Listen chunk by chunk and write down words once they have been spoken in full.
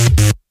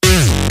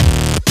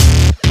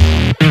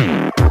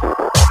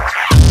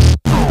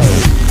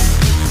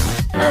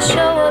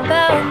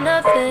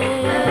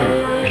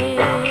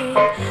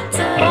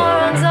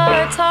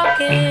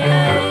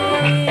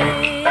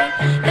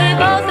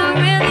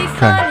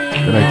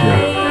Good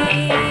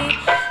idea.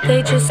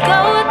 They just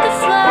go with the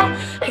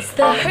flow. It's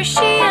the Hershey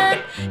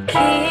and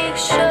Keeg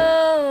Show.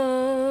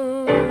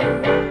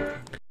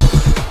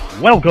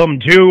 Welcome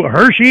to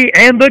Hershey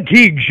and the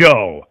Keeg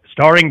Show,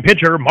 starring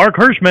pitcher Mark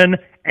Hirschman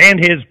and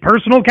his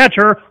personal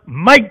catcher,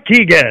 Mike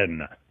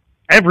Keegan.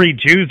 Every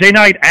Tuesday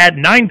night at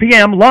 9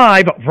 p.m.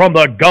 live from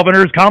the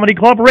Governor's Comedy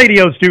Club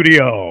radio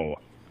studio.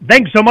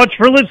 Thanks so much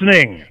for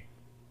listening.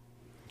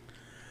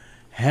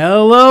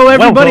 Hello,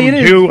 everybody.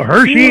 Welcome to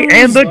Hershey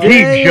and the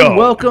Keeg Show,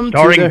 Welcome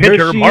starring to the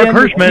pitcher Hershey Mark and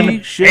the Hirschman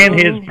Keeg Show. and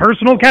his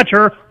personal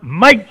catcher,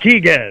 Mike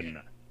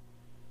Keegan.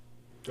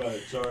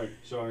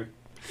 Sorry.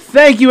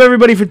 Thank you,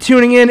 everybody, for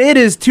tuning in. It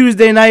is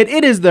Tuesday night.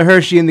 It is the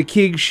Hershey and the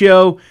Keeg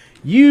Show.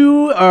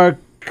 You are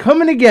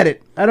coming to get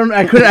it. I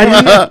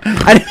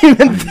didn't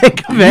even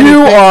think of anything. You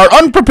are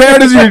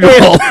unprepared as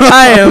usual.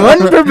 I am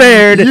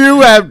unprepared.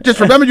 You have just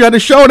remembered you had a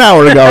show an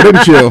hour ago,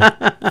 didn't you?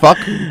 Fuck.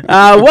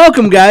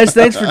 Welcome, guys.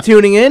 Thanks for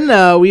tuning in.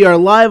 We are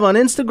live on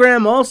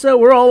Instagram also.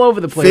 We're all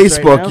over the place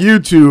Facebook, right now.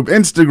 YouTube,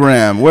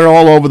 Instagram. We're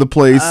all over the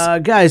place.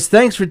 Guys,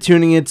 thanks for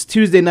tuning in. It's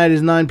Tuesday night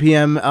is 9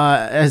 p.m.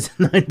 As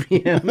 9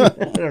 p.m. I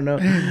don't know.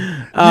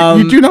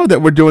 You do know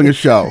that we're doing a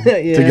show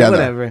Yeah, together.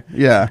 whatever.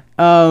 Yeah.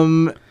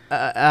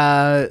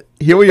 Uh,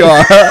 Here we are.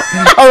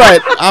 All right,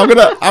 I'm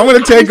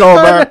gonna take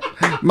over.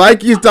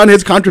 Mikey's done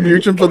his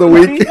contribution for the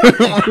week.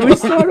 Can we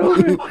start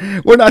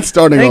over? We're not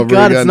starting Thank over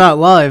God again. it's not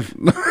live.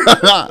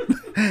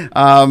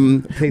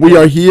 We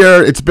are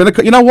here. It's been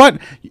you know what?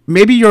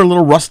 Maybe you're a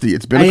little rusty.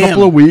 It's been a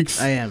couple of weeks.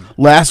 I am.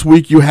 Last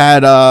week you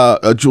had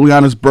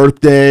Juliana's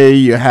birthday.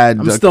 You had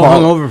I'm still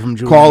hungover from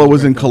Juliana's Carla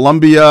was in birthday.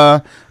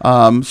 Colombia.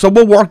 So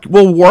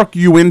we'll work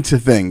you into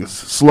things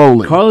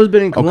slowly. Carla's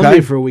been in Colombia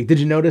Okay. for a week. Did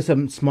you notice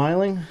I'm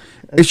smiling?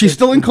 Is she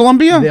still in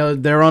Colombia?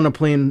 They're on a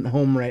plane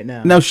home right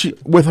now. No, she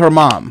with her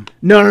mom.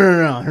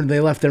 No. They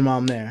left their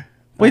mom there.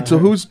 Wait, so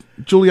who's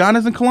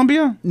Juliana's in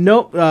Colombia?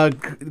 Nope.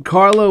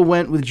 Carla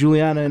went with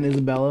Juliana and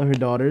Isabella, her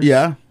daughters.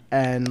 Yeah.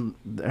 And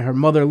her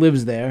mother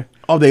lives there.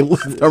 Oh, they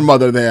left her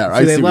mother there. So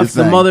I they see left what the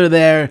you're saying. mother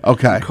there.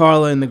 Okay.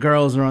 Carla and the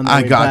girls are on their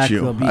I way got back.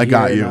 you. They'll be I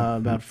got here you. in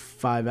about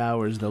 5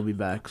 hours. They'll be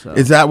back. So.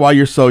 Is that why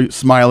you're so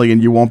smiley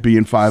and you won't be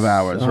in 5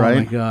 hours, right? Oh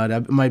my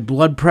God! My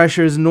blood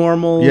pressure is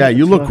normal. Yeah,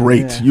 you look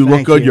great. Yeah, you look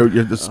thank good. you.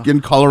 Your the skin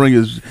coloring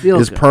is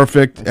Feels good.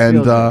 perfect,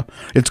 and good.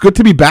 it's good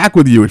to be back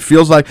with you. It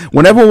feels like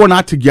whenever we're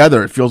not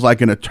together, it feels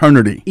like an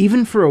eternity.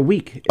 Even for a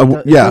week, yeah.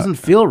 it doesn't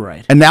feel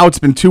right. And now it's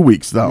been 2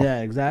 weeks though.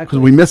 Yeah, exactly.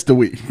 Because we missed a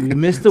week. We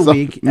missed a So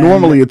week. and-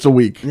 Normally it's a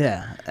week.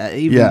 Yeah.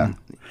 Yeah.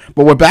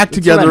 But we're back what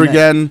together I meant.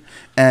 again,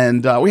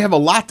 and we have a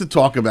lot to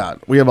talk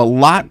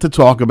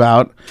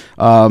about.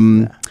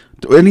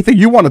 Anything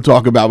you want to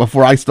talk about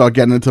before I start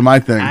getting into my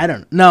thing? I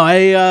don't know.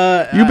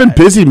 You've been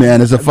busy, man,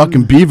 as a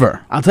fucking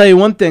beaver. I'll tell you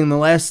one thing. The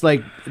last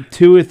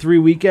 2 or 3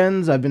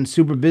 weekends, I've been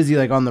super busy,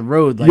 on the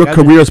road. Your I've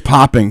been career's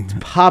popping.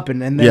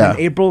 popping, and then Yeah. in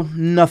April,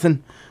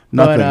 nothing.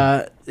 Nothing.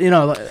 But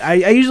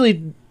I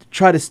usually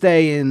try to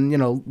stay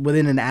in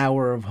within an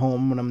hour of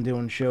home when I'm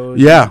doing shows.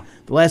 Yeah.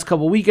 The last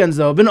couple weekends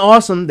though have been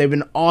awesome. They've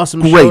been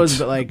awesome Great. shows.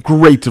 But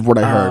Great of what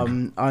I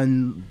heard.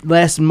 on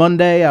last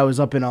Monday, I was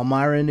up in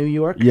Elmira, New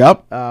York.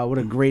 Yep. What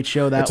a great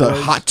show that It's was.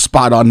 a hot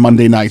spot on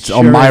Monday nights, Sure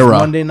is. Elmira.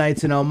 Monday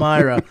nights in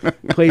Elmira.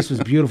 Place was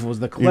beautiful. It was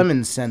the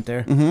Clemens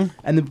Center,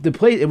 and the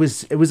place it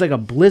was like a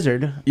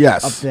blizzard.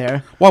 Yes. up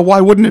there. Well,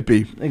 why wouldn't it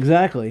be?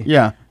 Exactly.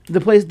 Yeah. The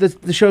place,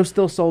 the show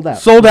still sold out.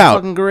 Sold It was a out.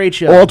 Fucking great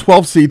show. All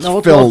 12 seats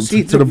All 12 filled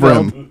seats to the are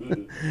brim.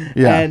 filled.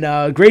 Yeah.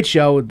 And great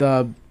show with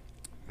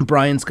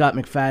Brian Scott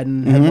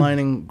McFadden Mm-hmm.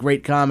 headlining.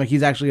 Great comic.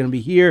 He's actually going to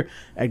be here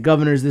at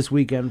Governor's this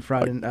weekend,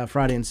 Friday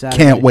and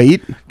Saturday. Can't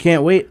wait.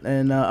 Can't wait.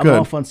 And I'm Good.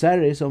 off on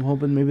Saturday, so I'm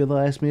hoping maybe they'll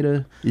ask me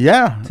to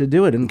Yeah.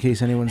 do it in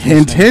case anyone's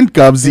Hint, listening. hint,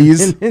 Gubsies.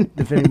 Hint, hint,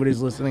 if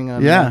anybody's listening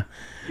on Yeah.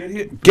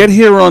 Get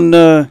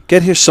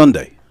here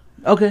Sunday,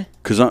 Okay.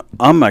 because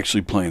I'm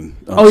actually playing.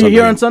 Oh, you're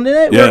here on Sunday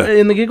night? Yeah. Where,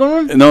 in the giggle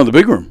room? No, the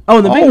big room. Oh,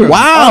 in the big Oh, room.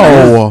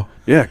 wow.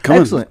 Yeah, come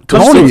Excellent. on.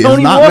 Come Tony see is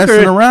not Walker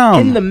messing around.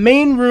 in the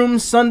main room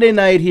Sunday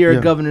night here Yeah.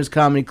 at Governor's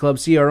Comedy Club.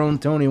 See our own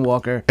Tony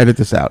Walker. Edit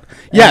this out.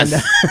 Yes.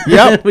 And,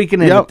 Yep. we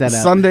can edit that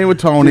out. Sunday with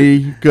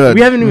Tony. Good.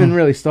 We haven't even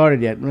really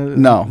started yet.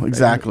 No,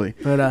 exactly.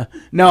 But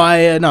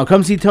no,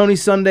 come see Tony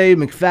Sunday.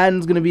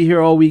 McFadden's going to be here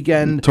all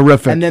weekend.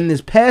 Terrific. And then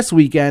this past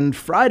weekend,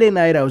 Friday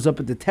night, I was up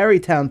at the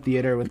Terrytown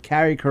Theater with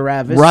Carrie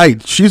Karavis.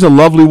 Right. She's a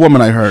lovely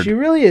woman, I heard. She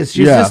really is.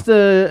 She's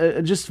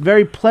Yeah. just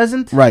very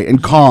pleasant. Right.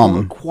 And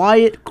calm.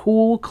 Quiet,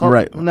 cool.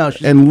 Right. No,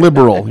 she's And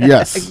liberal.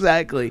 Yes.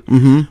 exactly.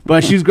 Mm-hmm.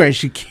 But she's great.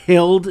 She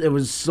killed. It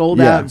was sold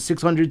Yeah. out.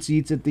 600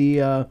 seats at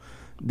the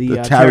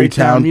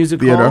Tarrytown Music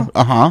Theater.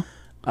 Hall.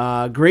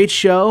 Uh-huh. Great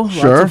show.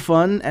 Sure. Lots of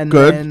fun. And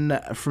Good. then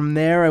from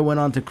there, I went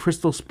on to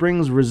Crystal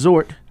Springs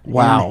Resort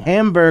Wow. in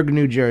Hamburg,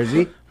 New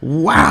Jersey.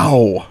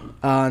 Wow.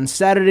 On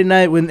Saturday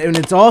night, and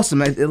it's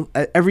awesome.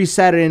 Every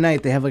Saturday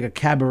night, they have a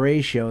cabaret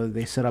show that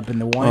they set up in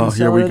the wine Oh, here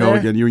cellar we go there.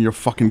 again. You and your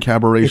fucking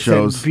cabaret It's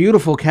shows. a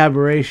beautiful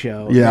cabaret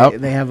show. Yep.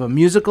 They have a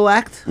musical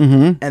act,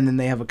 and then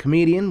they have a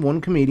comedian, one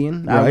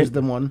comedian. I Right. was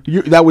the one.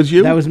 That was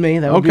you? That was me.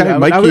 That would Okay, be,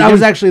 Mike I was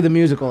Keegan. actually the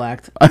musical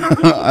act.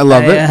 I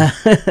love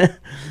it.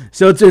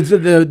 So it's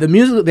the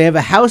music. They have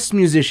a house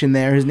musician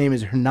there. His name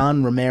is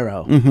Hernan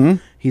Romero. Mm-hmm.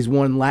 He's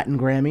won Latin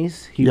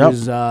Grammys. He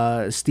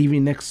was Stevie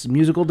Nicks'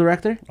 musical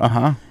director.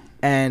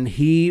 And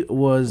he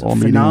was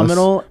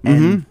phenomenal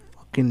and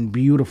fucking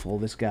beautiful.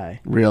 This guy,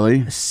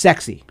 Really?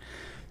 sexy.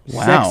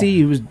 Wow. Sexy.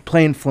 He was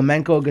playing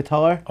flamenco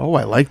guitar. Oh,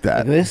 I like that.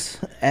 Like this,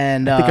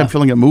 and I think I'm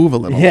feeling it move a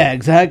little. yeah,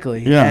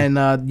 exactly. Yeah.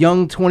 And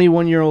young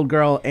 21-year-old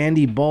girl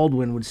Andy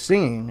Baldwin was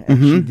singing,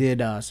 and she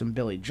did some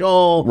Billy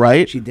Joel.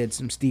 Right. She did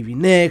some Stevie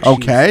Nicks.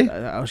 Okay.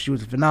 She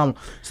was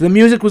phenomenal. So the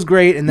music was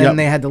great, and then Yep.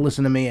 they had to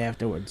listen to me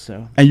afterwards.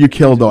 So And you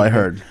killed, though, I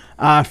heard.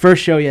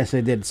 first show, yes,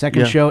 I did.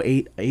 Second Yeah. show,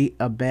 ate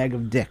a bag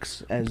of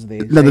dicks, as they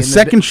Now, say the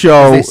second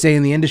show- as they say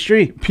in the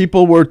industry.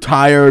 People were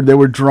tired. They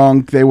were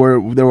drunk. They were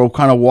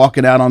kind of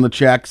walking out on the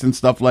checks and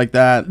stuff like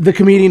that. The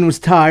comedian was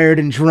tired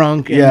and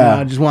drunk, and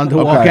Yeah. just wanted to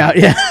Okay. walk out.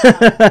 Yeah.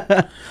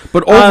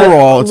 But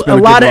overall, it's been a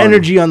a lot good of run.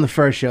 energy on the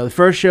first show. The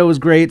first show was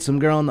great. Some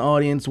girl in the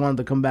audience wanted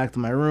to come back to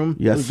my room.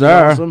 Yes, which was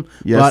sir. Awesome.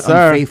 Yes, but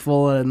sir.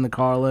 Unfaithful and the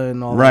Carla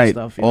and all that Right.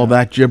 stuff. All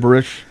that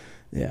gibberish.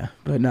 Yeah,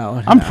 but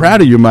no. I'm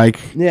proud of you, Mike.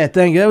 Yeah,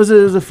 thank you. It was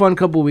a fun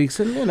couple of weeks,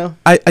 and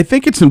I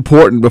think it's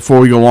important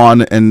before we go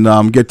on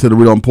and get to the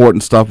real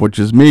important stuff, which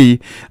is me,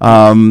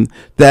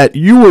 that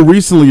you were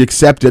recently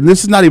accepted. And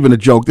this is not even a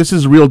joke. This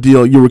is a real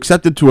deal. You were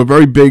accepted to a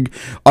very big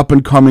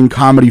up-and-coming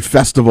comedy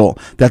festival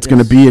that's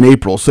going to be in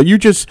April. So you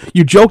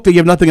joke that you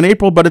have nothing in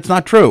April, but it's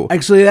not true.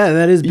 actually,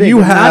 that is big. You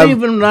not have-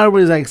 not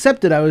was I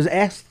accepted. I was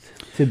asked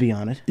to be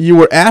on it. You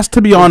were asked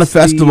to be on a It's the,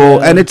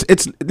 festival, and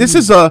this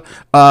is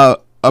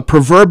a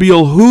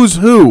proverbial who's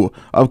who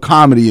of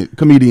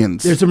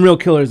comedians. There's some real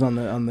killers on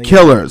the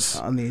Killers.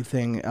 on the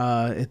thing.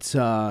 It's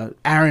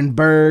Aaron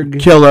Berg,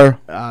 Killer,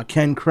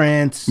 Ken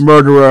Krantz,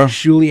 murderer,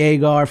 Shuli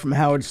Agar from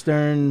Howard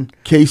Stern,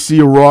 Casey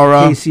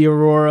Aurora. Casey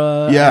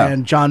Aurora, Yeah.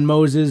 and John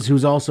Moses,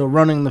 who's also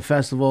running the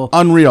festival.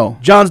 Unreal.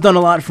 John's done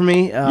a lot for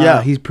me.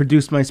 Yeah. He's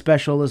produced my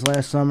special this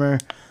last summer.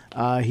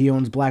 He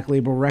owns Black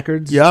Label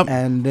Records. Yep.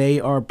 And they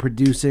are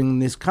producing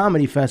this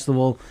comedy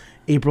festival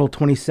April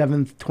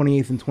 27th,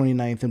 28th, and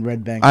 29th in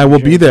Red Bank. I will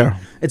be there.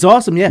 It's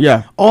awesome, yeah.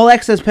 Yeah. All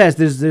access pass.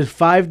 There's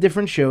 5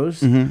 different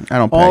shows. I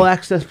don't pay. All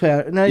access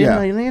pass. No,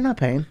 Yeah. you're not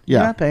paying. Yeah.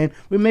 You're not paying.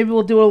 Maybe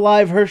we'll do a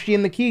live Hershey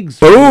and the Keegs.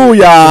 Booyah!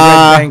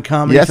 Red Bank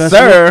Comedy Yes,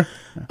 Festival. sir.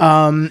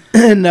 And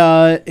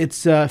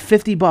it's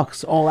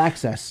 $50 all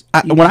access.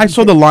 When I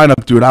saw the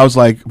lineup, dude, I was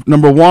like,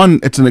 number one,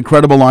 it's an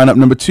incredible lineup.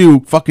 Number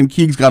two, fucking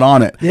Keegs got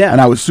on it. Yeah. And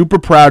I was super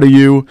proud of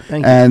you.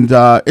 Thank you. And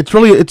it's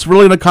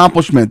really an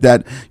accomplishment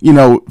that,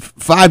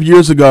 5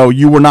 years ago,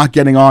 you were not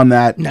getting on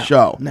that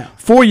show. No.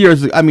 4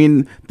 years, I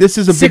mean, this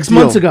is a 6 big deal.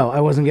 months ago,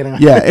 I wasn't getting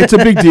on. Yeah, it's a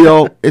big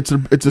deal. It's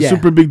a Yeah.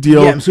 super big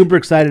deal. Yeah, I'm super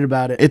excited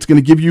about it. It's going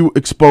to give you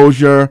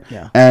exposure.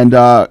 Yeah. And,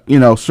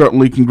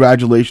 certainly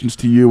congratulations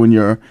to you and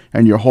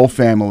your whole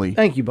family.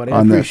 Thank you, buddy. I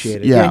on this.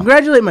 appreciate it. Yeah.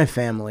 Congratulate my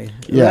family.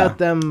 Yeah. Without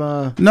them,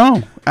 No,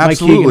 Mike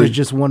absolutely. Keegan is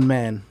just one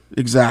man.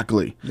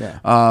 Exactly. Yeah.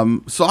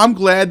 So I'm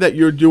glad that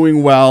you're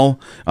doing well.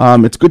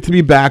 It's good to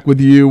be back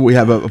with you. We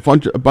have a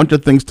bunch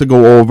of things to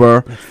go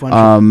over.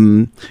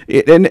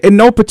 In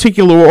no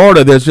particular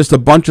order. There's just a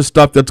bunch of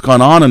stuff that's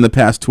gone on in the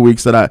past 2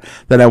 weeks that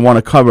I want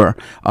to cover.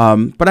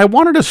 But I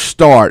wanted to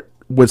start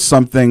with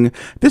something.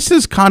 This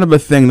is kind of a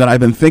thing that I've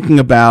been thinking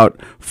about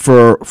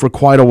for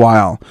quite a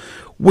while.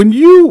 When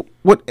you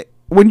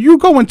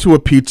go into a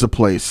pizza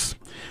place.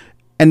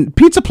 And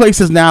pizza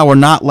places now are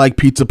not like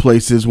pizza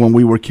places when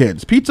we were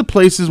kids. Pizza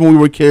places when we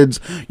were kids,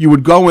 you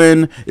would go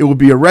in, it would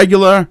be a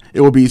regular, it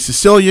would be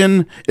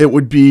Sicilian, it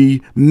would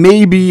be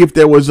maybe if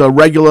there was a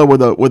regular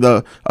with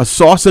a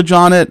sausage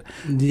on it.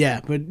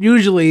 Yeah, but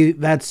usually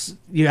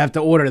you have to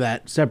order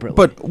that separately.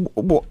 But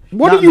what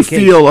Not do in you the case.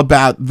 feel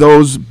about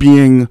those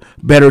being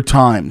better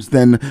times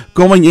than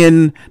going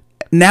in?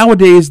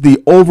 Nowadays,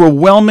 the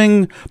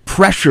overwhelming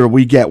pressure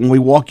we get when we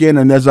walk in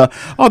and there's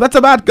that's a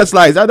vodka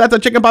slice, that's a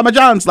chicken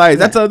parmesan slice,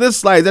 that's a this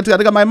slice, that's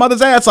got my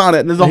mother's ass on it,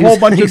 and there's a whole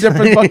bunch of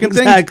different fucking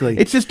Exactly.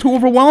 things. It's just too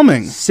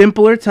overwhelming.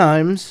 Simpler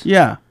times,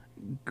 Yeah.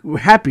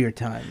 happier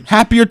times.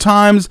 Happier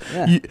times.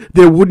 Yeah.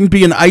 There wouldn't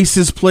be an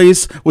Isis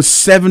place with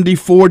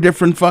 74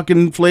 different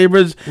fucking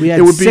flavors. We had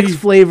it would 6 be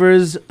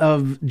flavors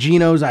of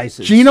Geno's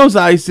Ices. Geno's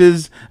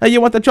Ices. Hey,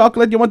 you want the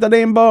chocolate? You want the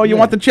rainbow? You Yeah.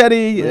 want the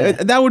cherry?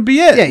 That would be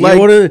it. Yeah, Like,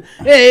 you order.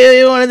 Hey,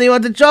 you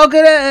want the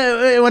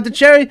chocolate? You want the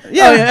cherry?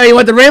 Yeah. Oh, you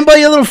want the rainbow?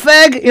 You little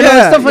fag? You know,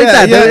 Yeah, stuff like yeah,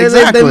 that. yeah, They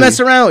exactly. mess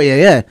around with you.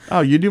 Yeah.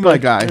 oh, you do my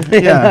guy. Yeah,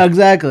 Yeah.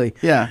 exactly.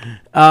 Yeah.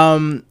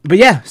 But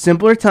yeah,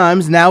 simpler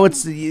times. Now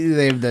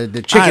they have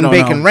the chicken don't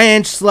bacon know.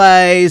 ranch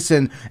slice,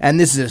 and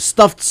this is a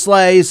stuffed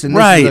slice, and this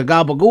Right. is a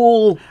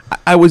gabagool.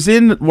 I was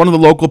in one of the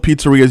local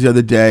pizzerias the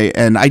other day,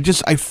 and I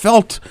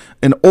felt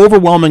an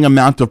overwhelming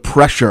amount of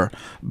pressure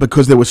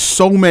because there was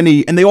so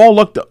many, and they all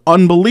looked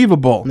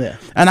unbelievable. Yeah.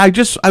 And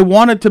I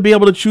wanted to be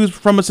able to choose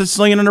from a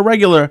Sicilian and a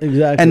regular,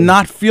 Exactly. and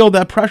not feel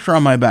that pressure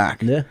on my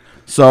back. Yeah.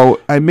 So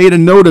I made a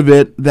note of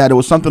it that it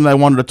was something that I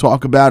wanted to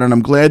talk about, and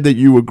I'm glad that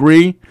you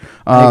agree.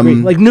 I agree.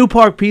 Like New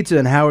Park Pizza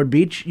in Howard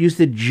Beach used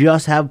to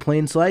just have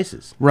plain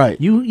slices. Right.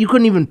 You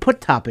couldn't even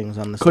put toppings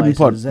on the Couldn't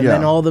slices, put- and yeah.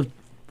 then all the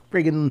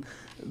friggin'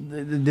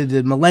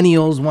 the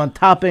millennials want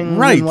toppings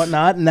Right. and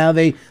whatnot, and now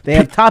they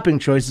have topping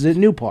choices at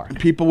New Park.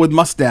 People with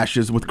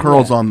mustaches with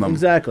curls Yeah, on them.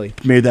 exactly.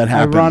 Made that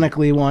happen.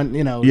 Ironically, want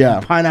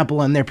Yeah. pineapple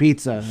on their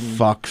pizza.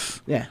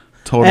 Fucks. Yeah,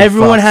 Total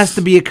everyone fucks. has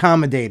to be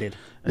accommodated.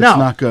 It's no,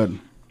 not good.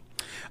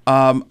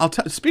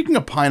 Speaking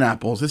of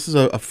pineapples, this is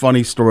a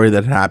funny story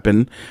that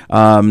happened.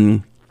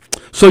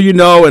 So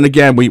and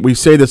again, we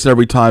say this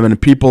every time, and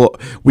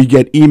we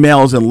get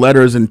emails and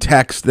letters and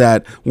texts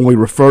that when we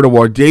refer to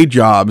our day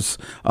jobs,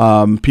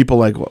 people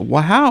like,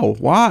 well, how,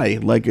 why,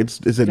 like, is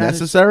it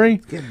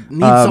necessary?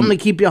 need something to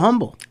keep you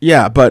humble.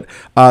 Yeah, but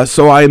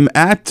so I'm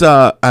at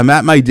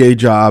my day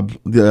job.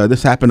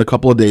 This happened a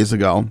couple of days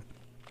ago.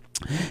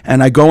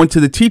 And I go into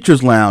the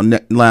teacher's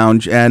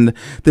lounge, and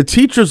the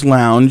teacher's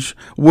lounge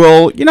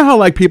will, you know how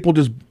like people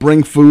just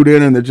bring food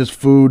in and they're just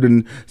food,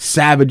 and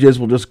savages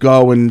will just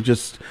go and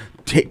just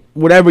take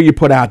whatever you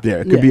put out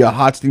there. It could be a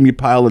hot steamy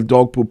pile of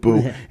dog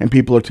poo and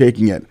people are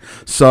taking it.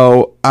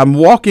 So I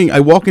walk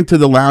into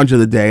the lounge of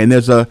the day, and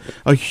there's a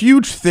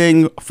huge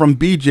thing from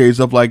BJ's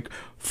of like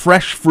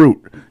fresh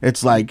fruit.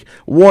 It's like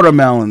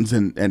watermelons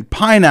and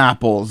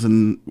pineapples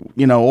and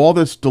all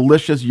this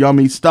delicious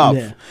yummy stuff.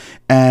 Yeah.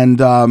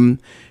 And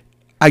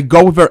I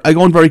go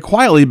in very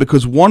quietly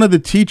because one of the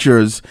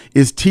teachers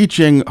is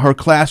teaching her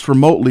class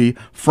remotely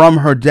from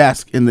her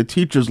desk in the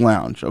teacher's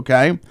lounge,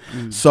 okay?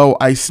 So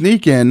I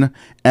sneak in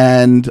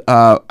and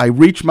I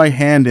reach my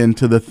hand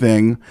into the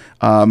thing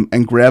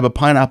and grab a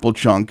pineapple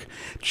chunk,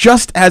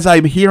 just as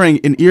I'm hearing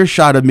in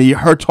earshot of me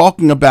her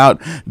talking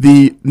about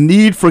the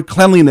need for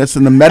cleanliness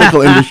in the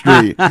medical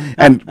industry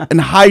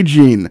and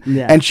hygiene.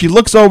 Yeah. And she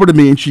looks over to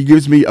me and she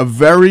gives me a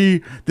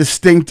very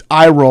distinct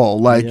eye roll,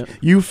 like,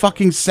 you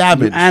fucking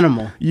savage. You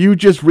animal. You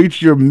just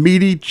reached your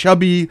meaty,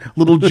 chubby,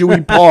 little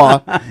Jewy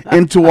paw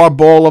into our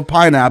bowl of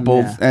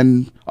pineapples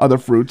and other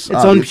fruits. It's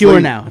unpure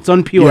now. It's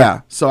unpure.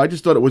 Yeah, so I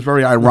just thought it was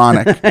very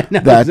ironic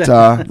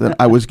that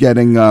I was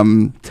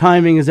getting.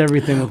 Timing is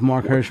everything with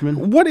Mark Hirschman.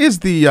 What is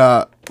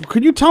the?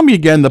 Could you tell me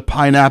again the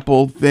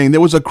pineapple thing?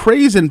 There was a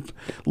craze in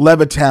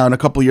Levittown a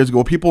couple of years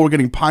ago. People were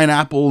getting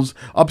pineapples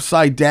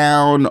upside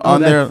down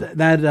on their.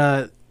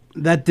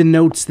 That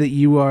denotes that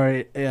you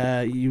are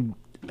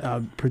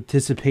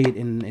participate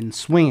in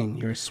swinging.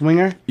 You're a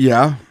swinger.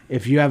 Yeah.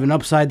 If you have an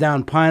upside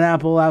down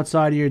pineapple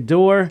outside of your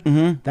door,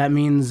 that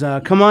means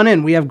come on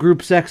in. We have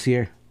group sex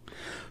here.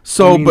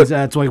 So, means,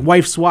 it's like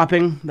wife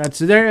swapping. That's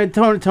there.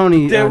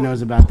 Tony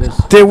knows about this.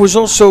 There was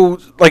also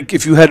like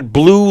if you had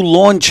blue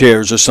lawn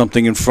chairs or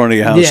something in front of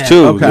your house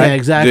too. Okay. Yeah,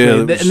 exactly.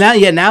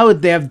 Yeah, Now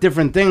they have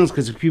different things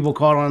because people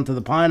caught on to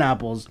the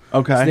pineapples.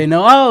 Okay. So they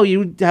know. Oh,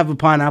 you have a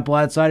pineapple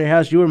outside your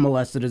house. You were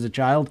molested as a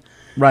child.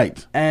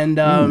 Right. And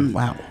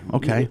wow.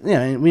 Okay.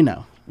 Yeah, we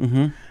know.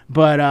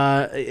 But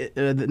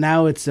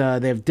now it's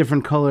they have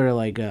different color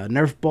like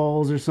Nerf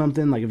balls or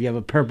something. Like if you have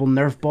a purple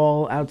Nerf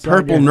ball outside.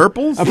 Purple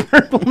Nerples? A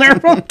purple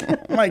Nerf ball.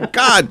 Oh my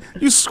God!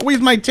 You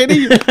squeezed my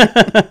titty.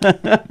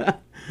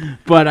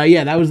 But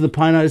that was the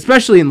pineapple,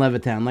 especially in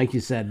Levittown, like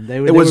you said. They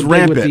was were big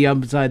rampant with the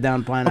upside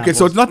down pineapple. Okay,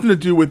 so it's nothing to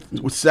do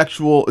with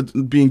sexual,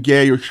 being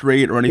gay or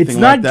straight or anything It's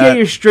like not that.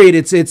 gay or straight.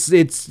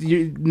 It's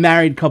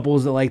married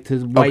couples that like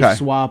to wife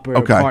swap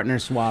or partner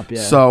swap.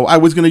 Yeah. So I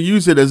was going to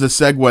use it as a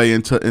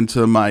segue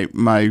into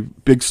my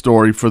big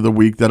story for the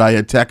week that I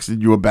had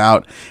texted you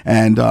about,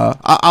 and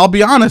I'll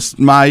be honest,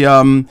 my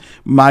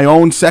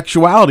own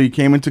sexuality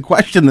came into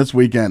question this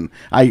weekend.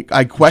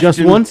 I questioned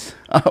Just once.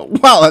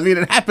 Well, I mean,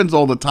 it happens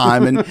all the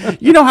time, and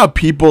you know how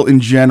people in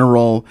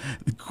general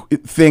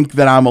think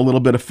that I'm a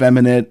little bit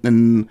effeminate,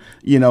 and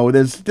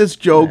there's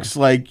jokes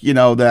like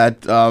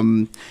that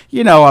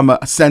I'm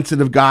a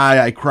sensitive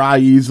guy, I cry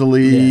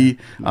easily.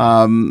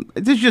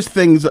 There's just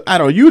things I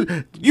don't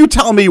know. You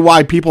tell me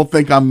why people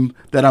think I'm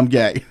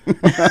gay.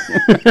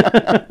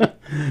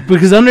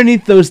 Because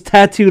underneath those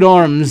tattooed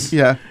arms,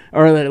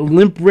 are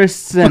limp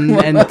wrists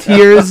and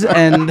tears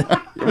and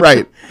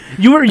right.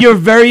 You're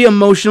very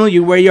emotional.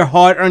 You wear your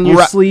heart on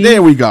your sleeve.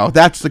 There we go.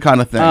 That's the kind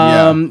of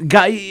thing.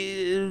 Guy,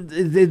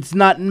 it's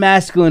not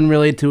masculine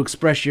really to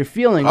express your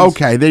feelings.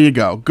 Okay, there you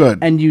go. Good.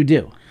 And you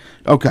do.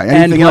 Okay. And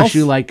Anything plus, else?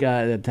 you like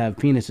to have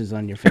penises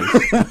on your face.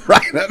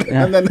 Right.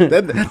 And then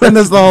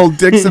there's the whole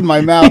dicks in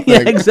my mouth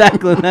thing. Yeah,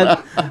 exactly.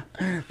 That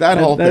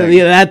whole thing.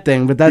 Yeah, that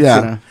thing. But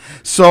that's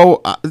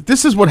So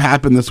this is what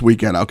happened this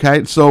weekend.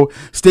 Okay, so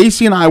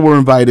Stacy and I were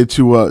invited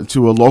to a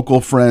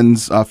local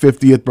friend's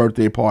 50th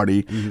birthday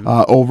party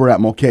over at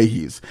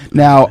Mulcahy's.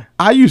 Now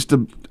I used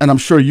to, and I'm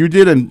sure you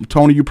did, and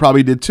Tony, you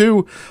probably did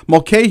too.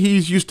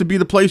 Mulcahy's used to be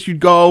the place you'd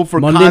go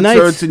for Monday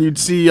concerts, nights. and you'd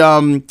see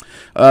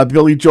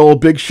Billy Joel,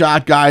 Big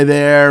Shot guy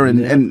there, and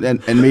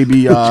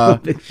maybe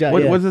Big Shot,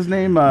 what was his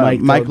name?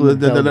 Mike Michael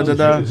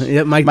Del-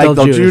 Yeah, Mike Del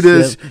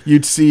Judas. Yep.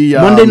 You'd see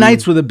Monday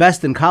nights were the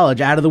best in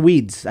college. Out of the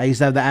Weeds. I used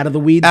to have the Out of the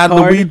Weeds. Out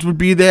card. Weeds would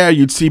be there.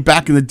 You'd see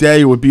back in the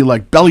day, it would be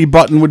like Belly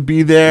Button would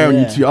be there. And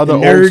Yeah. you'd see other The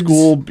old Nerds.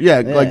 school,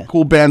 like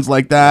cool bands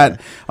like that.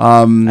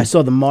 I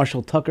saw the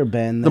Marshall Tucker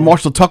band. The there.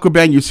 Marshall Tucker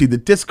band, you see the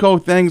disco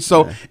thing.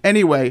 So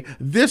anyway,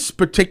 this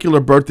particular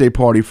birthday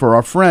party for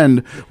our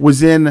friend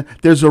was in,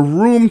 there's a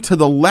room to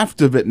the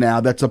left of it now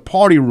that's a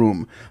party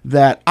room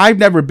that I've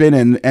never been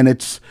in, and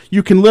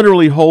you can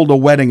literally hold a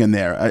wedding in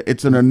there.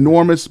 It's an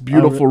enormous,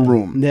 beautiful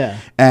room. Yeah.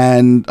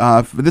 And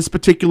for this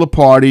particular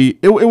party,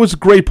 it was a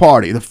great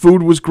party. The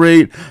food was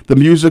great. The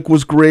music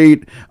was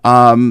great.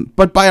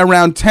 But by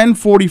around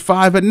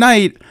 10:45 at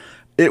night,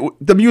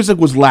 the music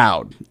was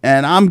loud.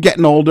 And I'm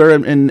getting older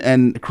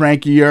and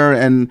crankier,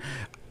 and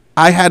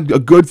I had a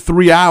good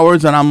 3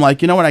 hours, and I'm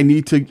like, you know what? I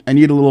need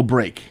a little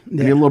break. I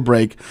need a little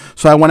break.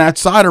 So I went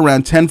outside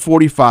around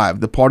 10:45.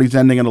 The party's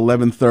ending at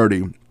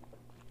 11:30.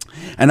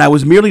 And I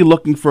was merely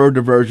looking for a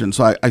diversion.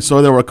 So I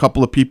saw there were a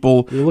couple of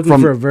people. You're looking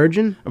for a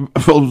virgin?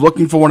 I was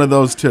looking for one of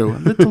those too. A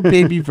little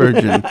baby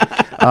virgin.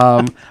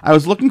 I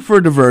was looking for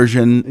a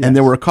diversion, and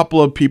there were a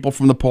couple of people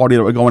from the party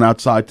that were going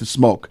outside to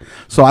smoke.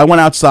 So I went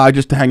outside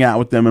just to hang out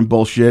with them and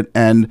bullshit.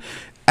 And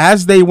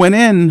as they went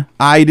in,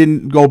 I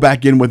didn't go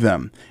back in with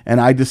them. And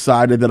I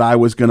decided that I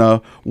was going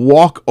to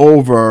walk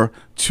over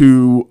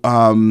to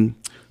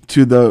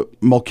the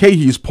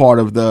Mulcahy's part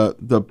of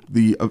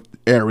the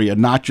area,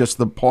 not just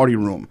the party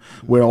room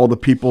where all the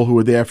people who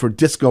were there for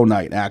disco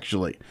night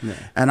actually.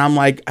 And I'm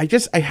like,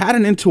 I had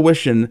an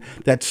intuition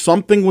that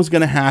something was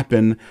going to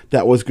happen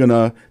that was going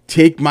to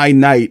take my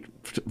night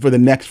for the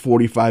next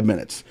 45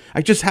 minutes.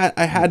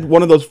 I had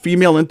one of those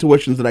female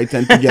intuitions that I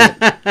tend to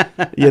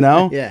get, you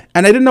know? Yeah.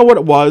 And I didn't know what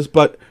it was,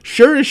 but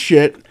sure as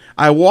shit,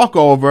 I walk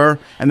over,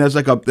 and there's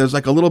like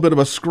a little bit of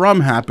a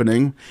scrum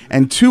happening,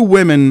 and two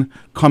women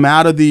come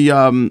out of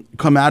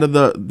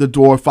the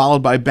door,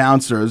 followed by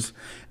bouncers,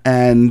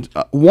 and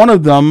one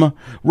of them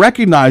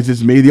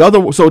recognizes me. The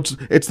other, so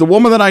it's the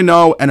woman that I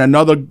know and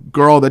another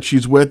girl that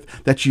she's with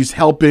that she's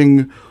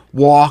helping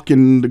walk,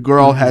 and the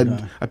girl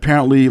had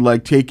apparently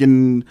like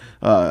taken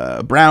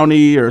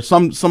brownie or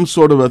some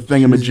sort of a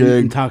thingamajig,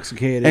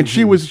 intoxicated, and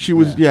she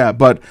was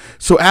but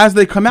so as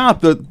they come out,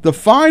 the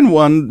fine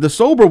one, the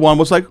sober one,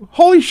 was like,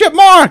 holy shit,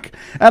 Mark,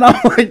 and I'm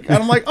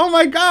like oh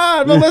my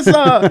god,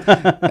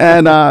 Melissa.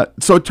 And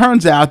so it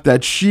turns out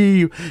that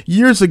she,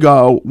 years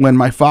ago, when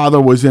my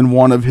father was in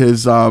one of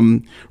his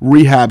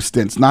rehab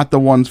stints, not the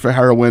ones for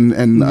heroin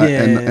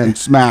and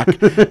smack,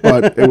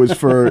 but it was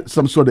for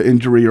some sort of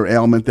injury or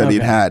ailment that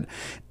he'd had.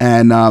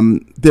 And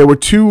there were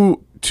two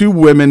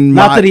women.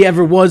 Not that he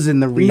ever was in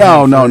the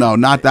rehab. No,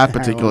 not that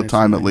particular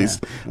time at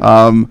least.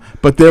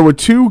 But there were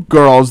two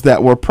girls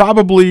that were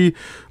probably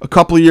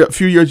a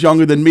few years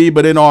younger than me,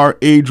 but in our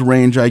age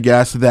range, I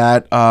guess,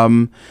 that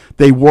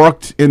they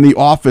worked in the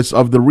office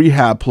of the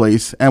rehab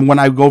place. And when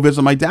I go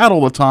visit my dad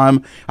all the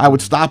time, I would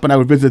stop and I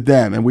would visit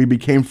them, and we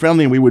became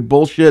friendly and we would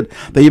bullshit.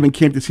 They even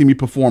came to see me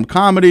perform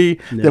comedy.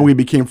 Yeah. Then we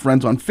became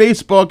friends on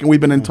Facebook, and we've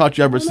been in touch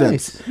ever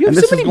since. Nice. You have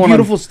and so many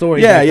beautiful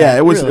stories. Yeah, like yeah, that,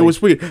 it was really. it was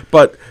sweet.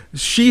 But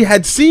she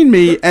had seen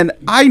me, and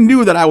I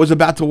knew that I was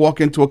about to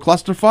walk into a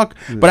clusterfuck,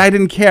 but I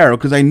didn't care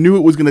because I knew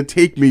it was going to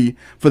take me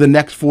for the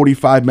next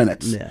 45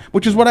 minutes,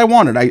 which is what I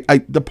wanted.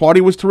 The party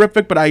was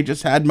terrific, but I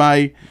just had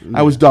I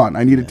was done.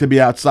 I needed to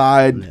be outside,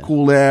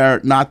 cool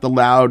air, not the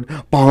loud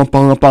bump,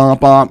 bump,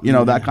 bump, bump,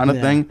 that kind of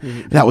thing.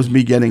 That was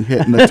me getting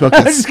hit in the tuchus.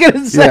 I was going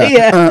to say,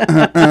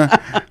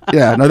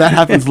 yeah, no, that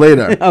happens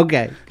later.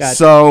 Okay, gotcha.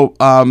 So,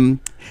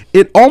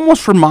 it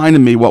almost reminded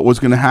me what was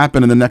going to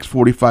happen in the next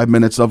 45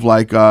 minutes of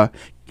like,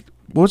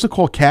 what was it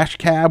called? Cash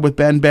Cab with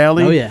Ben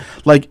Bailey? Oh, yeah.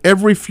 Like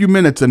every few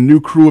minutes, a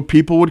new crew of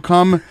people would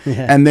come,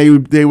 and they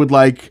would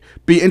like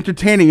be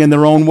entertaining in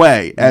their own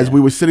way. As we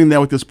were sitting there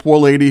with this poor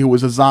lady who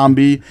was a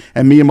zombie,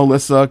 and me and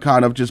Melissa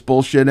kind of just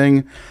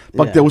bullshitting.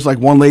 But there was like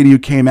one lady who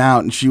came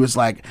out, and she was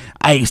like,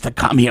 I used to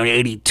come here in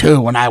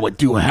 '82 when I would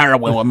do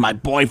heroin with my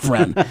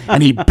boyfriend,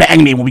 and he'd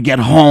bang me when we get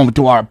home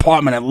to our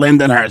apartment at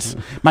Lindenhurst.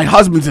 My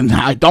husband's in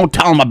high, don't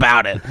tell him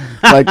about it.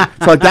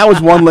 So that was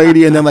one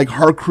lady, and then like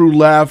her crew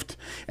left.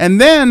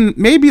 And then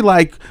maybe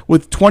like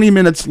with 20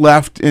 minutes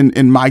left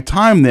in my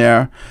time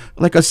there,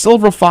 like a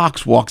silver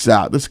fox walks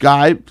out. This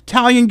guy,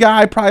 Italian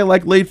guy, probably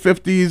like late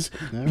 50s,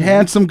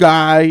 handsome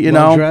guy,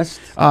 Well dressed.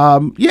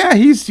 Yeah,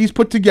 he's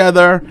put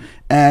together,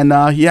 and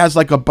he has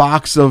like a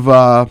box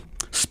of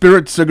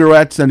Spirit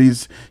cigarettes, and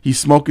he's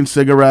smoking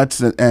cigarettes,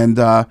 and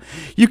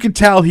you can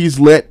tell he's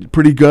lit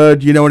pretty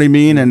good, you know what I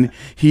mean? And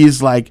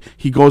he's like,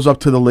 he goes up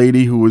to the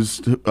lady who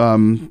was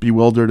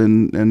bewildered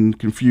and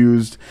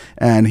confused,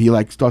 and he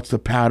like starts to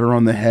pat her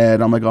on the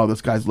head. I'm like, oh,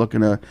 this guy's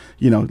looking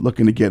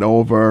to get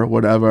over,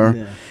 whatever.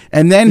 Yeah.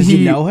 And then Does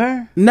he know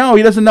her? No,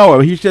 he doesn't know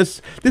her. He's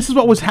just, this is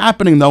what was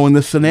happening though in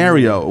this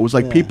scenario. It was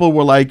like people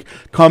were like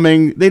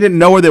coming, they didn't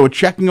know her, they were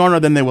checking on her,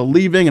 then they were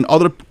leaving, and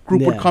other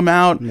group would come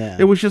out. Yeah.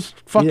 It was just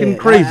fucking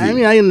crazy. I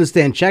mean, I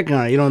understand checking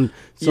on her. You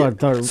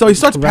don't So he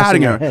starts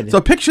patting her.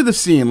 So picture the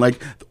scene.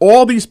 Like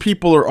all these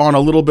people are on a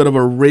little bit of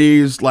a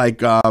raised,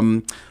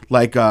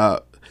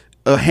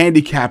 a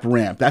handicap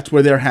ramp. That's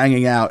where they're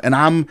hanging out, and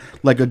I'm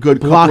like a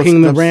good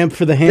blocking the steps- ramp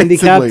for the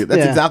handicapped. Basically,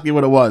 that's Yeah. exactly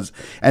what it was.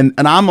 And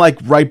I'm like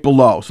right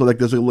below. So like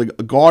there's like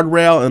a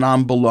guardrail, and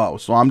I'm below.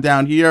 So I'm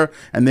down here,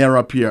 and they're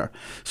up here.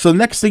 So the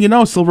next thing you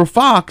know, Silver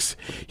Fox,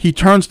 he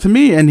turns to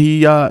me and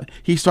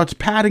he starts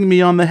patting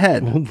me on the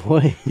head. Oh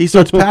boy. He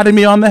starts patting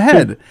me on the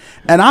head.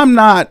 And I'm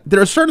not,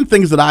 there are certain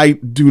things that I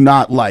do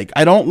not like.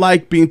 I don't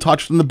like being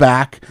touched in the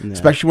back,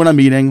 especially when I'm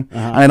eating.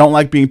 And I don't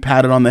like being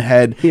patted on the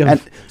head. You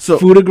have And so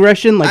food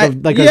aggression, like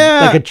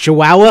a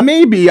chihuahua.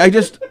 Maybe.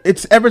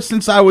 It's ever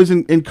since I was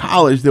in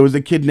college, there was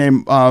a kid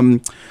named,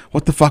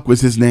 what the fuck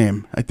was his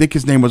name? I think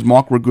his name was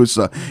Mark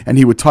Ragusa. And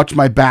he would touch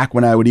my back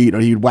when I would eat, or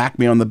he'd whack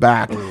me on the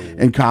back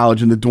in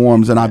college in the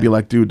dorms. And I'd be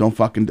like, dude, don't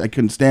fucking, I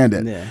couldn't stand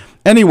it. Yeah.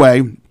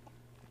 Anyway,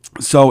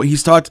 so he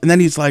starts, and then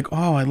he's like,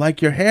 oh, I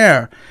like your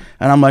hair.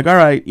 And I'm like, all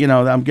right,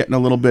 I'm getting a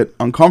little bit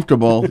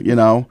uncomfortable,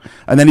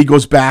 And then he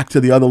goes back to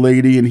the other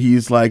lady, and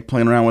he's like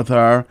playing around with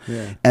her.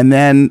 Yeah. And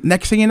then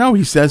next thing you know,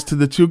 he says to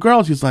the two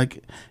girls, he's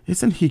like,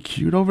 isn't he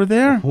cute over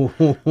there?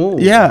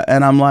 Yeah.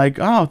 And I'm like,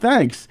 oh,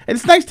 thanks.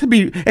 It's nice to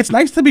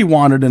be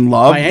wanted and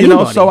loved, By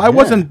anybody, so I yeah.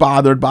 wasn't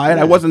bothered by it.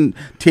 I wasn't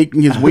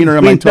taking his wiener in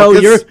I my mean, no,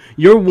 tuchus.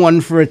 you're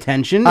one for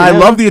attention. I yeah.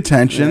 love the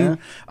attention.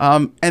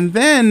 And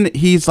then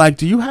he's like,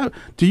 do you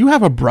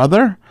have a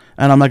brother?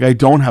 And I'm like, I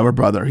don't have a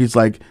brother. He's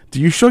like,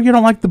 do you sure you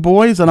don't like the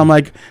boys? And I'm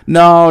like,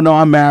 no,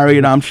 I'm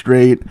married. I'm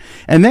straight.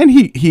 And then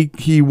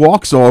he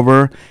walks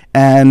over,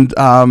 and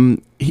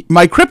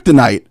my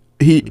kryptonite.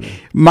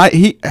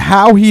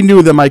 How he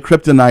knew that my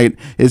kryptonite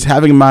is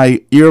having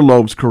my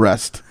earlobes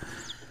caressed.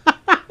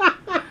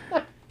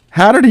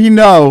 How did he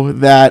know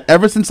that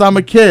ever since I'm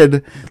a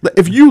kid,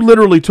 if you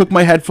literally took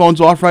my headphones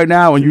off right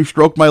now and you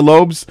stroked my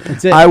lobes,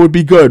 it. I would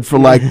be good for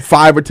like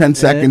 5 or 10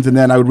 seconds, and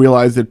then I would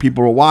realize that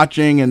people were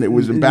watching and it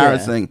was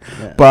embarrassing.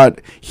 Yeah.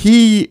 But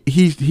he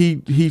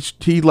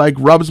like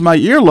rubs my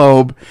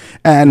earlobe,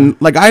 and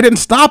like I didn't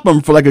stop him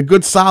for like a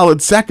good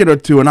solid second or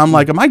two, and I'm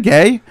like, am I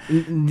gay?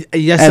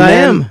 Yes, And I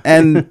then,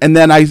 am. and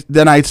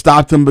then I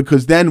stopped him,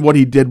 because then what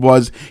he did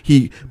was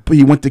he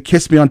went to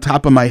kiss me on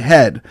top of my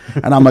head,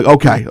 and I'm like,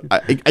 okay,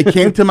 I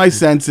came to my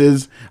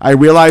senses. I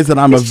realized that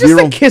I'm It's a just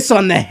virile. a kiss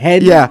on the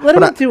head. Yeah, let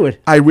but him do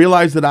it. I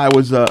realized that I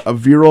was a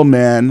virile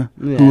man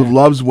who Yeah.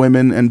 loves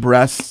women and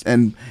breasts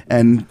and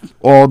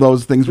all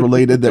those things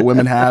related that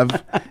women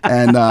have,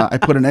 and I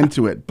put an end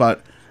to it.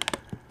 But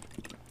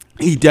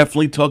he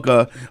definitely took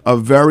a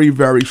very,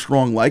 very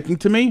strong liking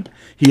to me.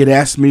 He had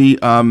asked me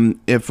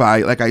if I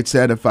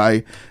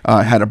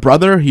had a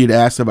brother. He had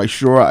asked, am I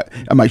sure I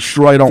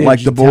don't Did like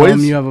you the tell boys?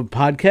 him you have a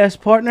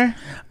podcast partner?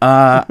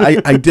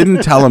 I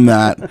didn't tell him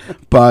that,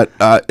 but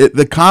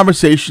the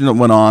conversation that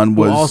went on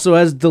was Who also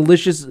has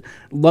delicious,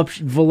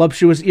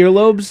 voluptuous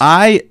earlobes.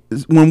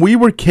 when we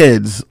were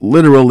kids,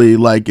 literally,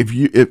 like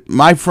if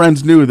my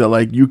friends knew that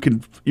like you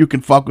can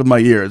fuck with my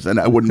ears and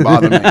it wouldn't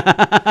bother me.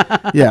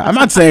 Yeah, I'm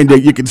not saying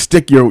that you can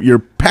stick your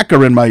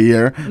pecker in my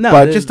ear, No,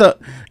 but it- just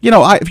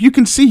if you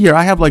can see here,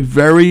 I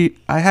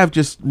have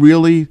just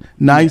really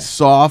nice,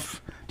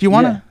 soft. Do you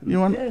want to? Yeah. You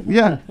want?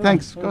 Yeah,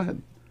 thanks. Go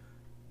ahead.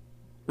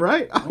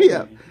 Right? Oh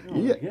yeah.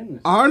 Yeah.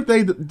 Aren't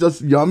they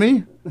just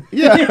yummy?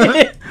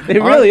 Yeah. They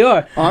really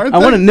are. aren't I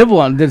want to they? nibble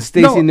on. Did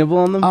Stacy No, nibble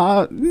on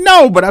them?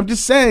 No, but I'm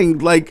just saying,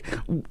 like,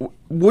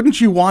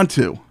 wouldn't you want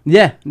to?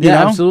 yeah, You know?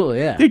 absolutely,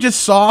 yeah. They're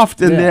just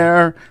soft and Yeah.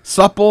 they're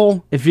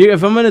supple. If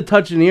I'm gonna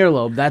touch an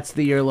earlobe, that's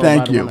the earlobe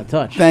Thank I you. want to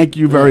touch. Thank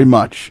you very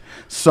much.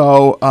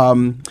 So,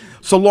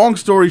 so long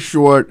story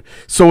short,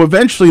 so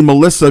eventually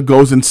Melissa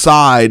goes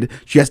inside.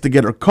 She has to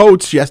get her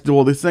coats. She has to do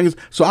all these things.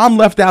 So I'm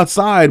left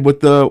outside with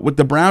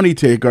the brownie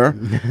taker,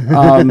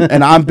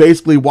 and I'm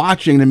basically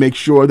watching to make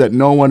sure that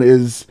no one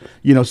is,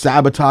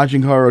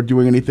 sabotaging her or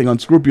doing anything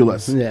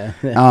unscrupulous. Yeah.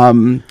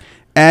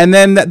 And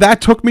then that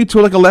took me to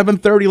like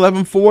 11:30,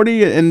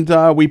 11:40,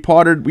 and we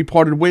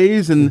parted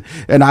ways, and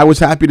I was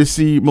happy to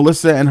see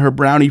Melissa and her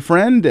brownie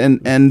friend,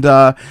 and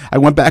I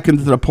went back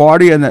into the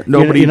party, and that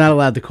nobody. You're not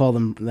allowed to call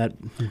them that.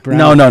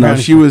 No. brownie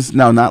She was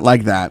not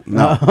like that.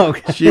 No, Oh,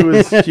 okay.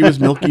 she was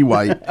milky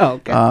white. Oh,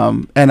 okay.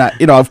 And I,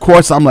 of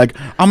course, I'm like,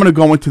 I'm gonna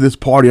go into this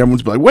party.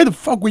 Everyone's like, where the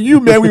fuck were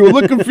you, man? We were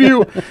looking for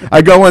you.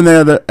 I go in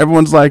there.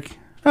 Everyone's like,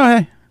 oh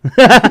hey.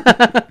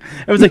 I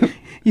was like,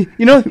 you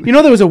know,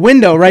 there was a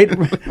window right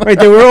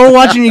there. We're all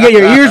watching you get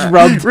your ears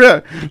rubbed.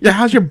 Yeah,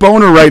 how's your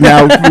boner right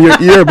now from your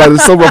ear by the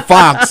Silver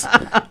Fox?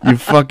 You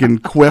fucking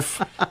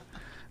quiff.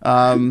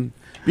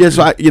 Yeah,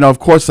 so of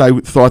course, I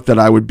thought that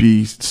I would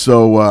be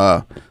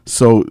so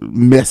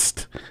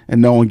missed,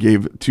 and no one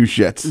gave two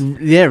shits.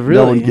 Yeah, really.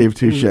 No one gave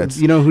two shits.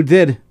 You know who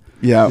did?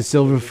 Yeah, The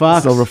Silver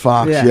Fox. Silver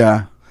Fox.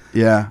 Yeah.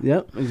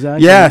 Yep,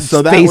 exactly. Yeah,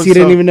 so that Stacy was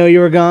didn't even know you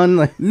were gone.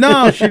 Like,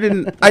 No, she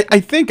didn't. I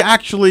think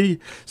actually,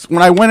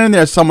 when I went in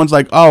there, someone's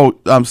like, "Oh,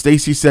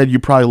 Stacy said you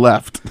probably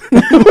left."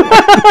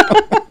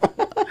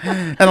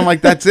 And I'm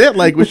like, that's it?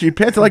 Like, was she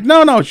pissed? They're like,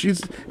 no,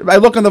 she's, I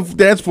look on the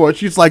dance floor,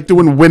 she's like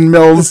doing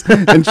windmills,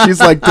 and she's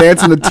like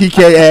dancing to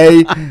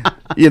TKA,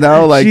 you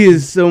know, like. She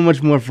is so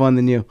much more fun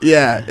than you.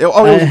 Yeah. It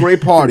was a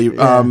great party.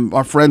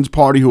 Our friend's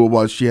party, who it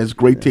was, she has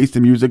great taste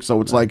in music,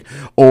 so it's like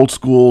old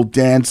school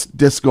dance,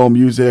 disco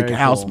music, Very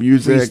house cool.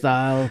 music.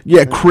 Freestyle.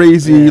 Yeah,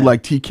 crazy, Yeah.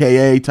 like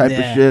TKA type Yeah,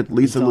 of shit.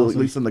 Lisa that's awesome.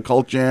 Lisa and the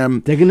Cult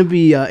Jam. They're gonna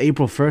be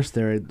April 1st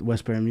there at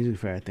Westbury Music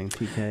Fair, I think.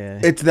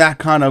 TKA. It's that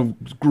kind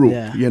of group,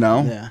 Yeah, you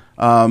know? yeah.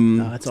 Um,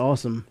 Oh, that's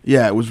awesome.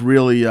 yeah, it was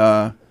really.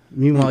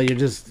 Meanwhile, you're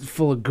just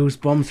full of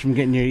goosebumps from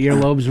getting your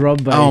earlobes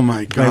rubbed by, Oh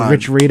my by God.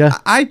 Rich Rita.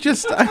 I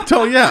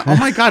told you. Oh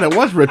my God, it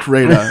was Rich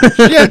Rita.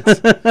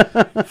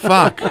 Shit.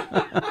 Fuck.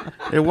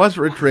 It was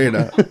Rich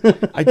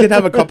Rita. I did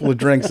have a couple of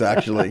drinks,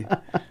 actually.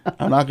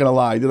 I'm not going to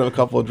lie. I did have a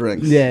couple of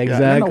drinks. Yeah, I don't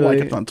know why I exactly.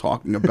 kept on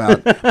talking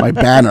about my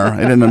banner.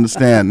 I didn't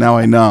understand. Now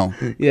I know.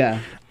 Yeah.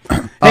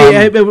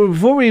 Hey, but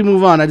before we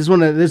move on, I just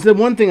want to. There's the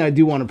one thing I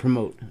do want to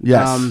promote.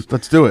 Yes,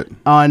 let's do it.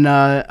 On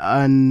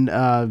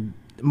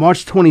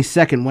March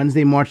 22nd,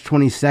 Wednesday, March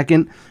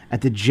 22nd,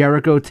 at the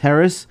Jericho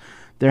Terrace,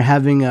 they're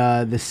having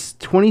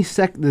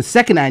the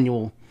second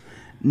annual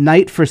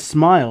Night for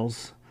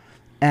Smiles,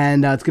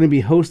 and it's going to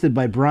be hosted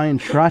by Brian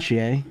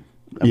Trottier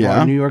of Yeah.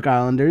 our New York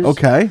Islanders.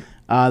 Okay.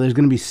 There's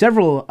going to be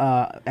several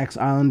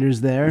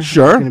ex-Islanders there.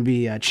 Sure. There's going to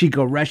be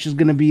Chico Resch is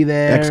going to be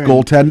there.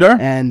 Ex-goaltender?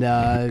 And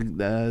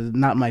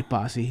not Mike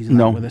Bossy. He's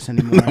not with us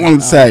anymore. I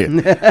won't say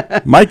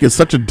it. Mike is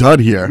such a dud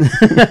here.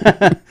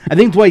 I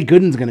think Dwight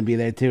Gooden's going to be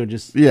there too.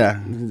 Just Yeah.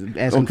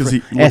 asking, 'cause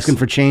for, he asking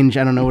for change.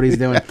 I don't know what he's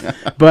doing.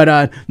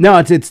 But no,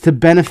 it's to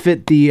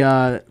benefit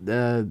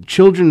the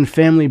Children and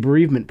Family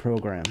Bereavement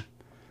Program.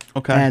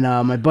 Okay. And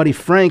my buddy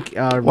Frank.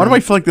 Why do I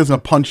feel like there's a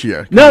punch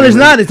here? No, there's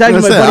not. It's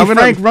actually my Listen, buddy I'm gonna-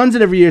 Frank runs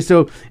it every year.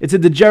 So it's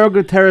at the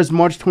Jericho Terrace,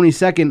 March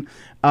 22nd.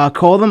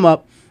 Call them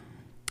up.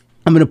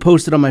 I'm going to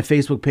post it on my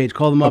Facebook page.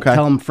 Call them up. Okay.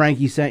 Tell them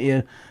Frankie sent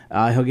you.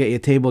 He'll get you a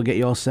table, get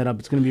you all set up.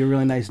 It's going to be a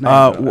really nice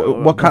night.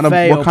 What kind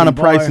of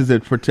price is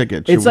it for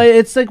tickets? It's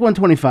like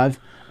 $125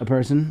 a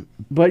person.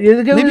 But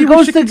it Maybe we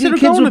goes should to consider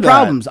kids going with to that.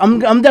 problems. I'm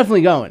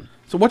definitely going.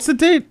 So what's the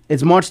date?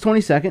 It's March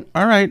 22nd.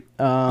 All right.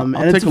 And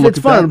take it's a look it's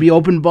at fun. that. It'll be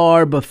open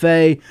bar,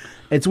 buffet.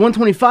 It's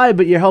 $125,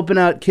 but you're helping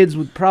out kids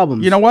with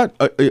problems. You know what?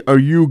 Are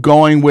you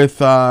going with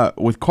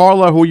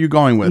Carla? Who are you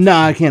going with? No,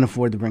 I can't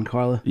afford to bring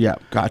Carla. Yeah,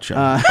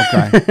 gotcha.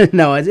 Okay.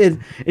 No, it's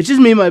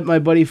just me, my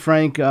buddy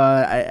Frank.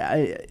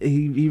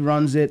 He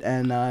runs it,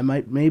 and I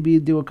might maybe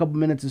do a couple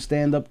minutes of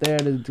stand up there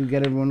to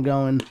get everyone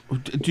going.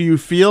 Do you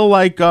feel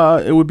like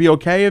it would be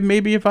okay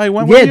if I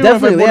went Yeah, with you?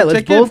 definitely. If I Yeah, bought a let's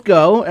ticket? both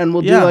go, and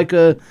we'll Yeah. do like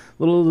a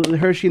little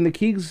Hershey and the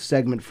Keegs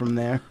segment from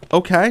there.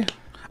 Okay.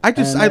 I And,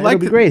 like it'll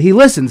be great. He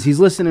listens. He's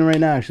listening right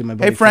now. Actually, my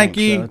buddy. Hey,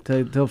 Frankie. Frank,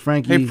 so tell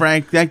Frankie. Hey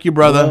Frank, thank you,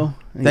 brother. Hello.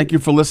 Thank you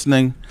for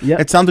listening. Yep.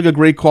 It sounds like a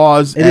great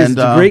cause. It is. It's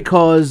a great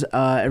cause.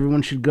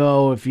 Everyone should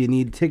go. If you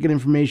need ticket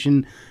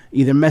information,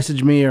 either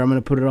message me or I'm going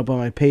to put it up on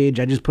my page.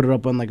 I just put it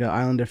up on like an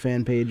Islander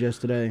fan page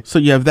yesterday. So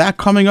you have that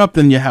coming up.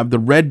 Then you have the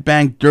Red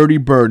Bank Dirty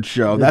Bird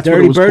Show. The That's Dirty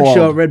what it was Bird called.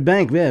 Show at Red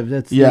Bank. Yeah,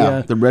 that's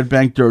the Red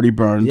Bank Dirty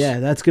Burns. yeah,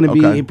 that's going to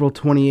be Okay. April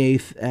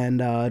 28th,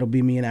 and it'll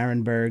be me and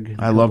Aaron Berg.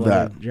 I love couple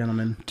other that.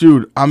 gentlemen.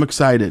 Dude, I'm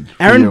excited.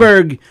 for Aaron you.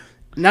 Berg,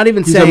 not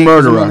even He's a saying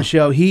 'cause I'm murderer. on the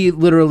show. He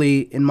literally,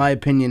 in my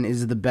opinion,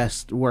 is the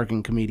best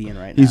working comedian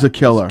right now. He's a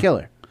killer. He's a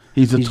killer.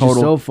 He's a He's total.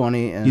 just so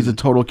funny. And He's a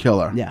total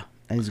killer. yeah,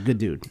 and he's a good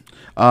dude.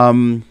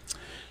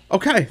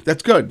 Okay,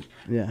 that's good.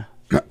 Yeah.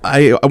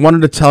 I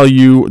wanted to tell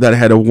you that I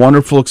had a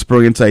wonderful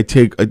experience.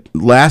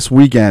 Last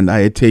weekend I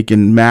had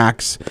taken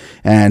Max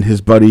and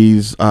his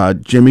buddies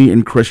Jimmy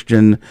and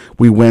Christian.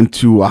 We went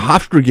to a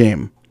Hofstra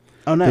game,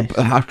 Oh, nice.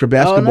 a Hofstra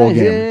basketball nice.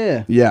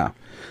 game. Yeah.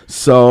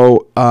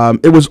 So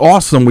it was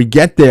awesome. We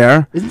get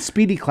there. Isn't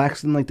Speedy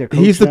Claxton like their coach?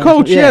 He's the now?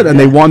 coach, yeah. And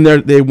they won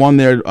their.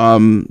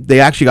 They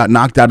actually got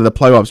knocked out of the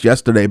playoffs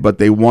yesterday, but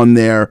they won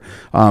their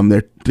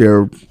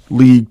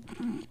league,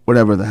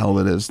 whatever the hell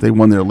it is. They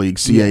won their league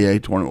CAA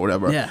tournament,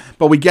 whatever. Yeah.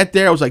 But we get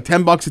there. It was like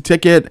 $10 a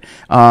ticket.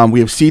 We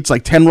have seats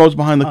like 10 rows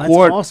behind the Oh, that's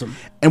court. awesome.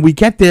 And we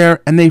get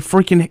there, and they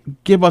freaking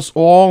give us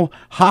all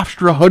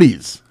Hofstra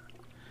hoodies.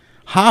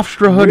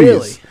 Hofstra hoodies,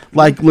 Really?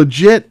 like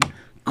legit.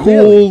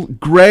 Cool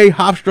gray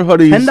Hofstra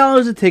hoodies.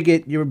 $10 a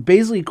ticket. You're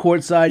basically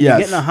courtside. Yes. You're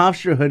getting a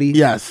Hofstra hoodie.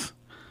 Yes.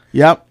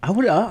 Yep. I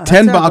would. $10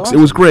 $10. It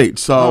was great.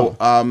 So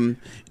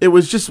it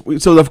was just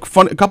so a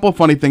couple of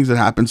funny things that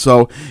happened.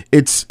 So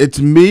it's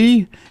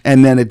me,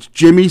 and then it's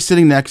Jimmy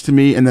sitting next to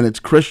me, and then it's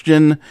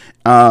Christian,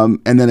 and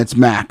then it's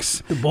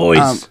Max. The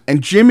boys.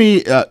 And Jimmy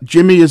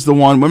is the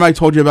one. Remember I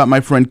told you about my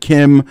friend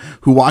Kim,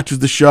 who watches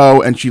the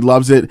show and she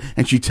loves it,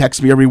 and she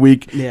texts me every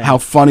week how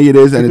funny it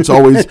is, and it's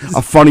always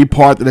a funny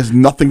part that has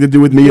nothing to do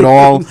with me at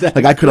all.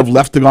 Exactly. Like I could have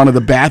left to go to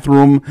the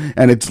bathroom,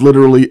 and it's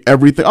literally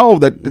everything. Oh,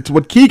 it's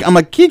what Keegan. I'm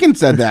like, Keegan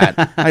said that.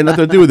 I had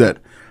nothing to do with it.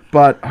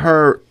 But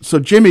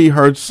Jimmy,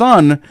 her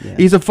son,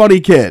 he's a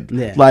funny kid.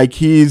 Yeah. Like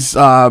he's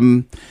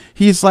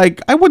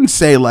like, I wouldn't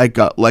say like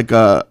a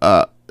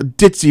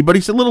ditzy, but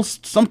he's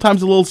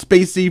sometimes a little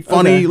spacey,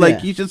 funny. Okay,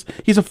 like yeah.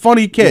 he's a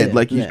funny kid. Yeah,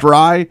 like he's yeah.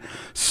 dry.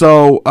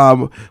 So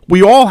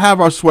we all have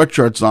our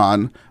sweatshirts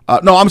on.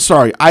 No, I'm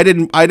sorry. I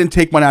didn't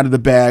take one out of the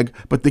bag,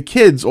 but the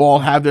kids all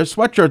have their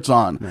sweatshirts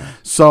on. Yeah.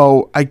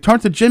 So I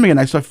turned to Jimmy and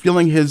I started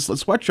feeling his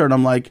sweatshirt.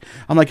 I'm like,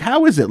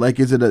 how is it? Like,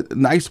 is it a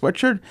nice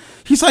sweatshirt?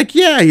 He's like,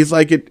 yeah. He's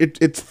like,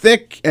 it's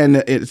thick and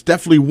it's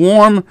definitely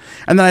warm.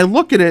 And then I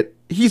look at it.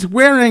 He's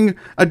wearing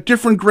a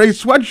different gray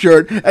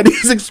sweatshirt, and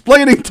he's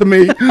explaining to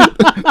me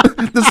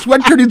the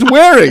sweatshirt he's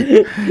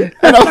wearing.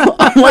 And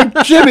I'm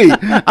like, Jimmy,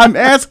 I'm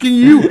asking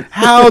you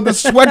how the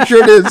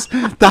sweatshirt is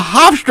the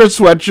Hofstra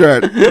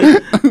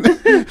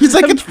sweatshirt. He's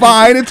like, it's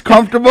fine, it's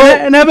comfortable.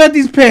 And how about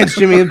these pants,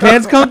 Jimmy? The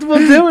pants comfortable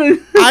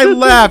too? I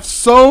laughed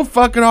so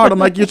fucking hard. I'm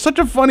like, you're such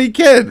a funny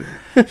kid.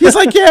 He's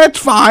like, yeah, it's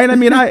fine. I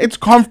mean, it's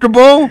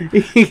comfortable.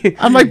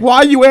 I'm like, why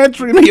are you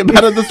answering me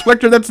about the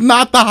sweatshirt that's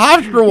not the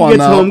Hofstra one? He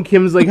gets home,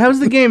 Kim's like,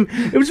 how's the game?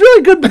 It was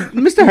really good, but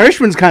Mr.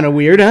 Hirschman's kind of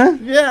weird, huh?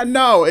 Yeah,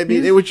 no. I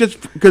mean, it was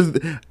just because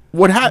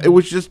what happened, it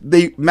was just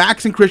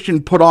Max and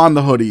Christian put on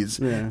the hoodies.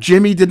 Yeah.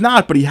 Jimmy did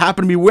not, but he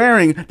happened to be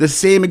wearing the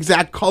same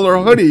exact color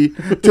hoodie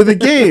to the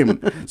game.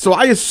 So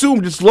I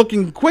assumed, just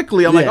looking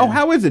quickly, I'm like, oh,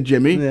 how is it,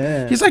 Jimmy?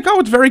 Yeah. He's like, oh,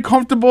 it's very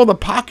comfortable. The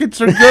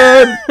pockets are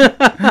good.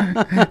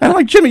 And I'm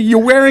like, Jimmy, you're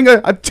wearing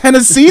a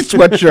Tennessee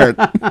sweatshirt.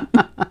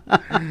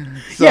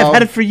 So, yeah, I've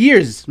had it for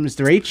years,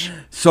 Mr. H.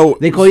 So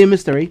they call you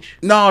Mr. H?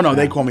 No,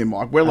 they call me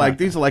Mark. We're like,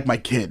 these are like my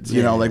kids,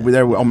 you know, like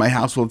they're on my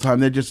house all the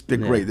time. They're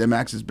great. They're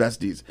Max's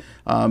besties.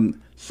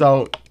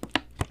 So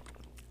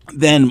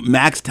then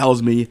Max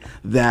tells me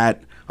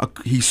that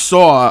he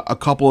saw a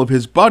couple of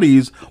his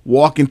buddies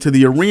walk into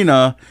the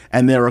arena,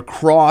 and they're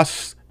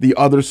across the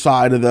other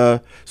side of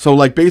the... So,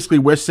 like, basically,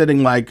 we're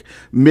sitting, like,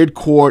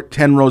 mid-court,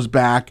 10 rows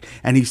back,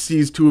 and he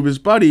sees two of his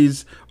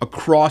buddies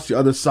across the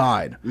other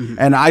side. Mm-hmm.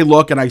 And I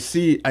look, and I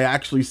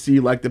actually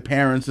see, like, the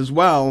parents as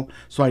well,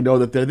 so I know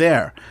that they're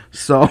there.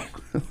 So,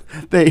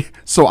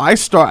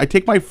 I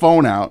take my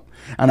phone out,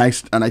 and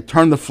I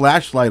turn the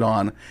flashlight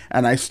on,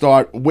 and I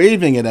start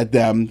waving it at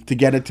them to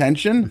get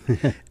attention.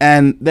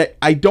 And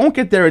I don't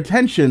get their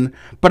attention,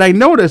 but I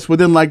notice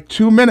within like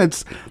 2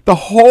 minutes, the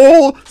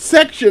whole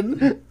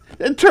section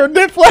turned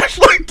their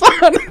flashlights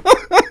on.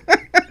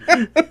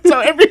 So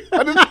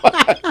everyone is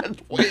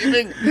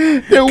waving.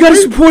 Gotta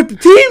support the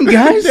team,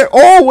 guys. They're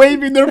all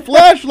waving their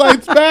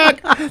flashlights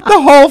back.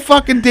 The whole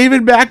fucking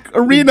David Mack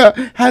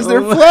arena has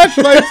their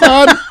flashlights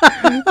on.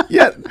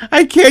 Yet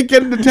I can't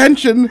get an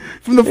attention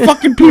from the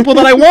fucking people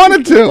that I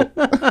wanted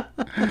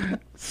to.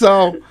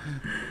 So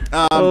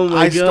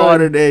I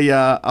started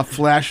a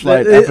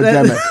flashlight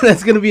epidemic.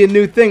 That's going to be a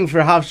new thing for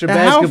Hofstra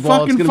basketball.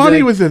 How fucking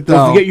funny was it,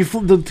 though?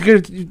 Don't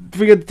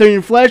forget to turn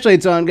your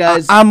flashlights on,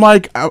 guys. I'm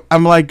like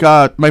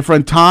my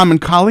friend Tom and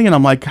Colleen.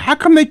 I'm like, how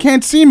come they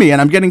can't see me? And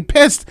I'm getting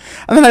pissed.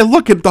 And then I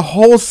look at the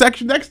whole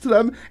section next to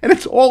them, and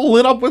it's all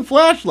lit up with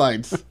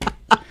flashlights.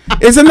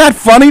 Isn't that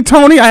funny,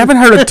 Tony? I haven't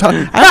heard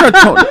Tony.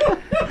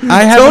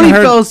 Tony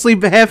fell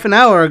asleep a half an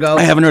hour ago.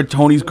 I haven't heard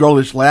Tony's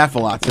girlish laugh a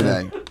lot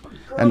today.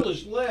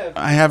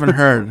 I haven't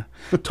heard.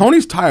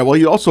 Tony's tired. Well,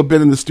 he's also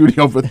been in the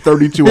studio for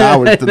 32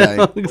 hours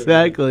today.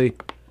 Exactly.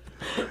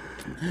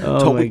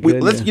 Oh, my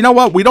goodness. You know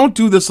what? We don't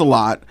do this a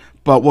lot,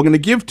 but we're going to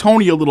give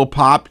Tony a little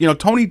pop. You know,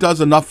 Tony does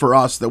enough for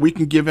us that we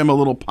can give him a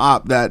little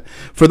pop. That,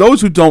 for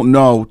those who don't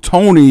know,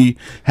 Tony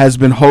has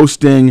been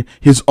hosting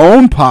his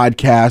own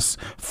podcast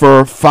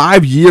for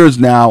 5 years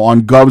now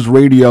on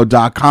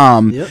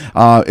GovsRadio.com. Yep.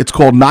 It's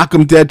called Knock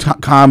 'em Dead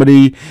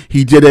Comedy.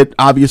 He did it,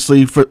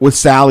 obviously, with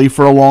Sally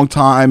for a long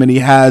time, and he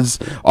has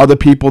other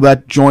people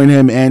that join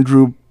him.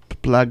 Andrew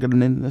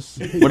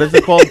Plaganus. What is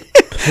it called?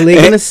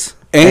 Plaganus?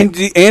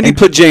 Andy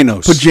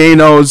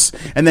Pajanos,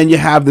 and then you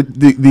have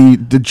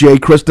the Jay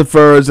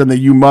Christophers and the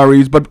Hugh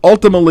Murrays, but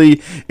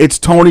ultimately it's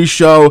Tony's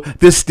show.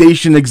 This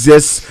station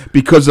exists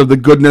because of the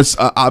goodness,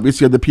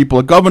 obviously, of the people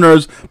of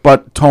Governors,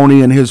 but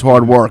Tony and his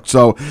hard work.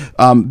 So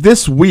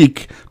this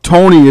week,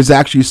 Tony is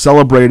actually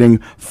celebrating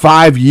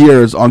 5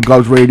 years on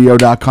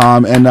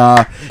GovsRadio.com, and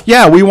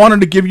we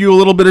wanted to give you a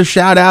little bit of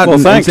shout out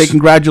and say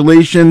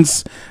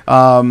congratulations.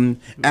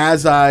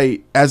 As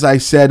I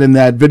said in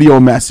that video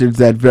message,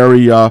 that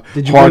very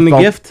did you bring the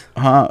gift?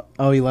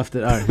 Oh, you left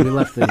it. All right, we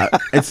left it.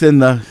 It's in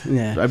the.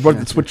 Yeah, I brought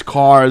the switch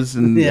cars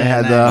and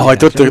had. I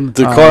thought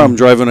the car I'm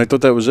driving. I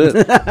thought that was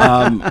it.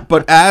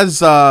 But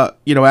as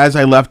as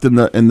I left in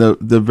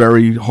the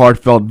very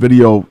heartfelt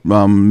video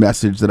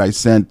message that I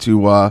sent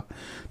to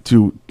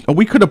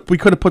we could have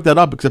put that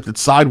up, except it's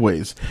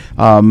sideways.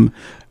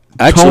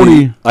 Actually,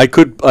 Tony, I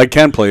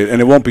can play it, and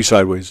it won't be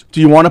sideways.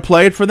 Do you want to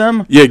play it for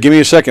them? Yeah, give me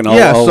a second.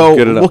 I'll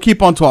get it up. We'll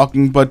keep on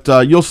talking, but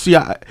you'll see.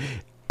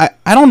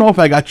 I don't know if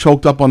I got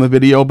choked up on the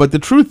video, but the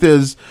truth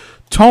is,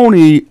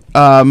 Tony,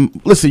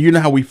 listen, you know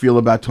how we feel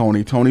about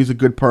Tony. Tony's a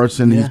good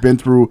person. Yeah. He's been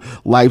through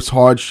life's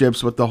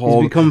hardships with the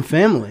whole... He's become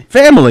family.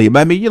 Family.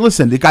 I mean,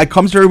 listen, the guy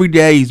comes here every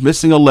day. He's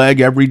missing a leg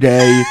every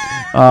day.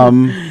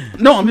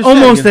 No, I'm just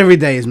almost every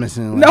day he's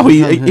missing a leg. No,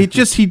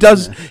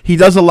 he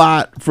does a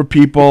lot for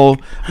people.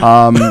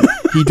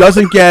 He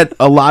doesn't get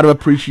a lot of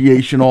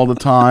appreciation all the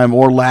time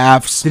or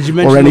laughs. Did you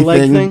mention or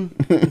anything.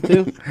 The leg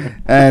thing too?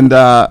 And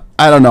I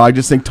don't know. I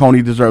just think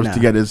Tony deserves to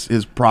get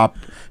his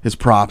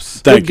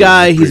props. Good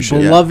guy. He's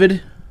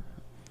beloved.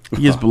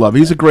 He is beloved.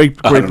 He's a great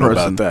I don't know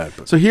person. about that,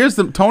 but- So here's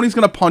Tony's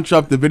going to punch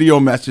up the video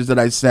message that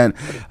I sent.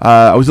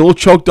 I was a little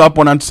choked up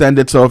when I sent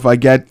it, so if I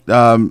get,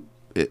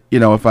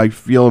 if I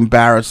feel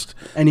embarrassed.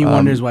 And he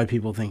wonders why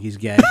people think he's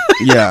gay.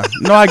 Yeah.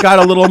 No, I got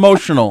a little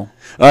emotional.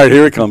 All right,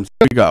 here it comes.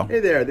 Here we go. Hey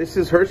there, this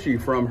is Hershey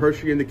from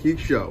Hershey and the Geek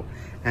Show.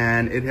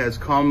 And it has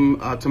come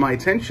to my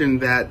attention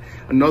that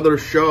another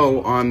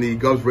show on the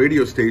Govs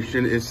radio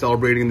station is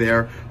celebrating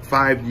their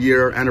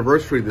 5-year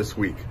anniversary this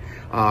week.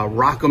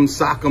 Rock'em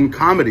Sock'em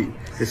Comedy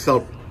is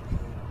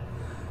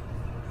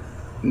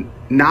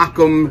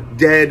Knock'em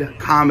Dead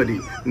Comedy.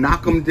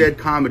 Knock'em Dead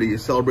Comedy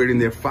is celebrating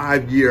their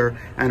 5-year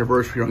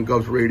anniversary on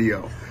Govs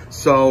Radio.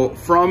 So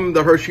from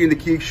the Hershey and the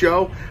Geek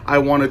Show, I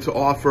wanted to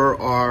offer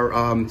our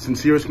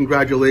sincerest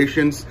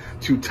congratulations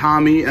to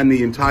Tommy and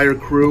the entire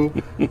crew.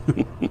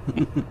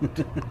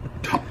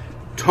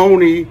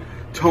 Tony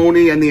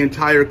and the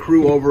entire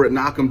crew over at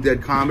Knock'em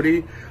Dead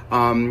Comedy.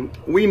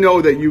 We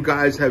know that you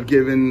guys have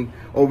given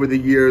over the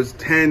years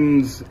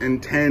tens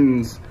and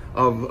tens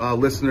of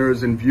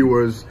listeners and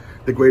viewers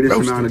the greatest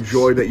amount of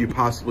joy that you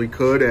possibly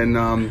could,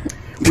 and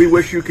we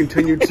wish you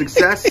continued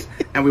success,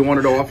 and we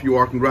wanted to offer you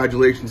our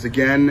congratulations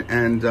again,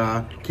 and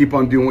keep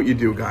on doing what you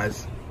do,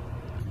 guys.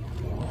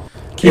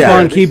 Keep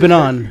on keeping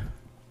on.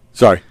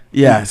 Sorry.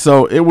 Yeah,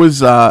 so it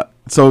was, I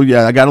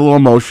got a little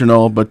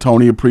emotional, but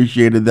Tony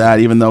appreciated that,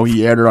 even though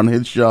he aired it on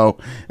his show,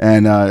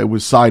 and it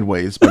was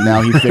sideways, but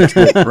now he fixed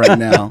it right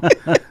now.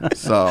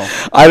 So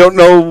I don't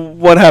know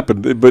what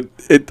happened, but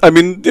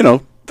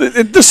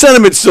the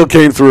sentiment still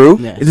came through.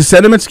 Yeah. the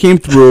sentiments came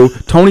through.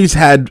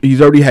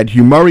 He's already had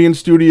Hugh Murray in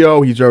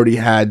studio. He's already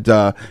had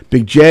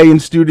Big J in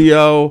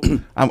studio.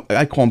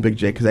 I call him Big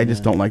J because I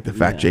just don't like the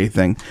Fat J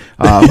thing.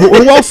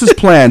 Who else is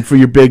planned for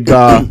your big?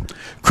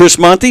 Chris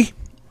Monty.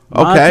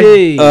 Okay,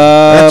 Monty.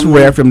 that's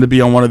rare for him to be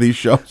on one of these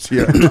shows.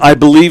 Yeah. I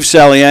believe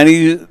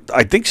Saliani.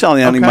 I think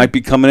Saliani might be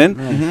coming in.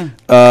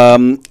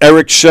 Mm-hmm.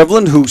 Eric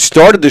Shevlin, who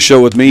started the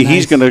show with me,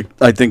 he's going to,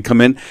 I think,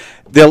 come in.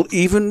 There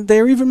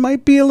even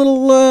might be a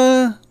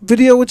little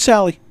video with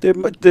Sally. There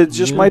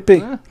just might be.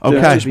 Okay,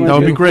 that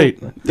would be great.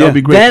 That would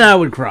be great. Then I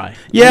would cry.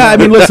 Yeah, I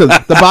mean, listen.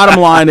 The bottom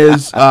line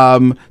is,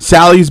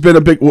 Sally's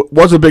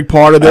was a big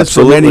part of this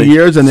for many Absolutely.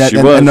 years, and She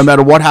was. no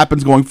matter what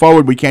happens going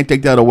forward, we can't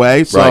take that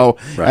away. So,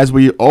 Right. as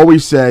we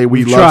always say,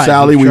 we love tried.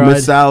 Sally, we We've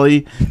miss tried.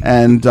 Sally,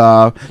 and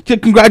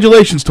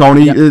congratulations,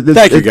 Tony.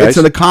 Thank you, guys. It's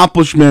an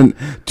accomplishment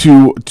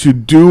to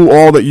do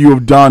all that you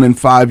have done in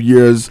 5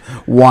 years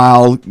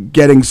while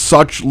getting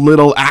such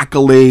little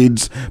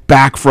accolades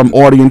back from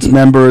audience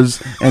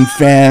members and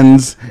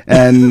fans,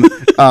 and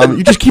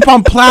you just keep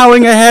on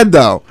plowing ahead,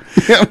 though.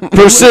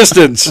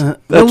 Persistence.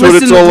 That's what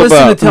it's all listen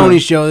about. to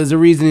Tony's show. There's a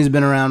reason he's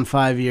been around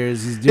 5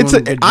 years. He's doing a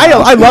good job.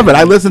 I love it.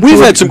 I listen. We've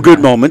to had it. some good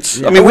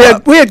moments. I mean,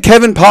 Well, we had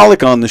Kevin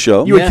Pollak on the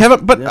show. You and Yeah.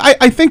 Kevin, but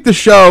I think the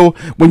show,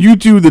 when you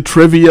do the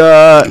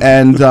trivia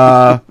and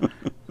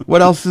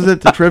what else is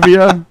it? The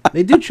trivia,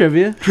 They do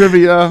trivia.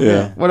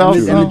 Yeah. What else?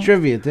 And the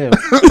trivia, too.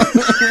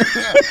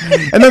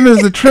 And then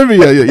there's the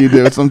trivia that you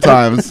do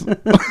sometimes.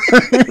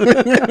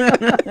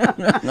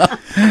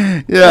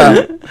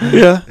 Yeah.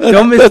 Yeah,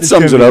 Don't miss that the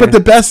sums it trivia. up. But the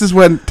best is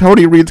when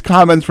Tony reads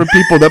comments from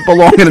people that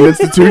belong in an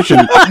institution.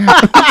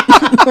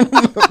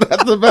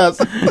 That's the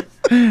best.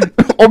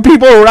 Or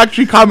people who are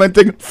actually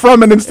commenting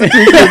from an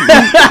institution.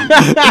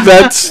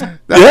 That's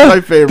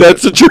my favorite.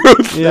 That's the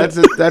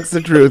truth. That's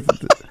the truth.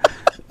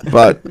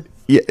 But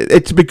yeah,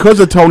 it's because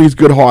of Tony's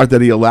good heart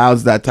that he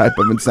allows that type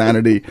of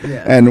insanity.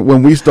 And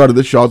when we started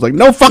the show, I was like,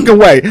 no fucking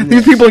way.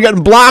 These people are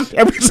getting blocked,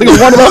 every single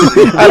one of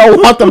them. I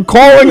don't want them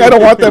calling. I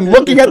don't want them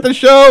looking at the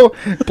show.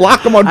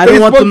 Block them on Facebook. I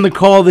don't want them to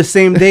call the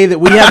same day that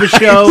we have a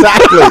show.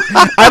 Exactly.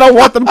 I don't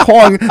want them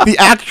calling the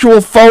actual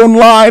phone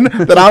line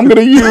that I'm going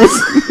to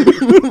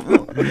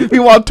use.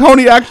 Meanwhile,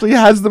 Tony actually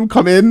has them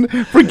come in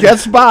for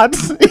guest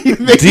spots.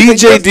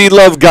 DJ D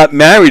Love got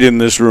married in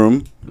this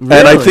room, and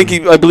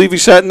I believe he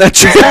sat in that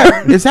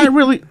chair. Is that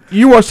really?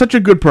 You are such a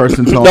good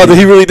person, Tony. No,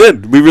 he really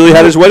did. We really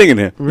had his wedding in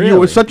here. You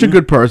were such a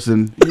good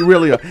person. You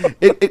really are.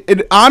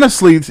 It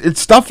honestly,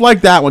 it's stuff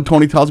like that when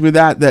Tony tells me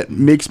that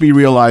makes me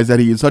realize that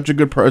he is such a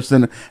good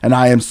person and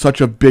I am such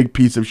a big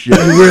piece of shit.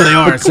 You really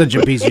are such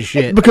a piece of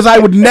shit. Because I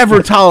would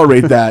never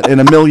tolerate that in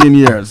a million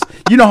years.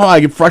 You know how I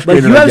get But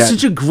frustrated. you have again.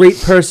 such a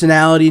great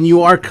personality, and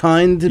you are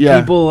kind to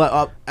people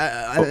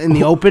in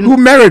the open. Who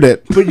merit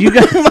it? But you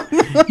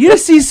gotta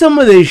see some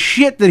of the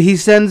shit that he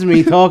sends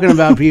me talking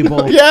about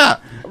people. Yeah,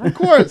 of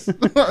course.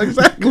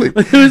 Exactly.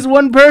 There was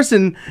one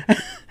person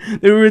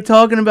that we were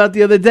talking about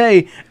the other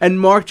day, and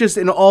Mark just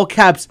in all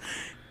caps,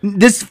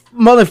 "This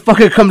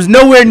motherfucker comes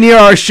nowhere near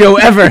our show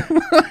ever."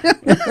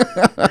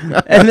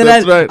 And then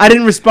That's right. I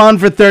didn't respond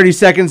for 30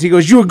 seconds. He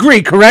goes, "You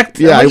agree, correct?"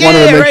 Yeah, I'm I like,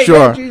 wanted to make right,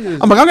 sure. right,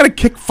 Jesus. I'm like, I'm going to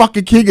kick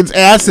fucking Keegan's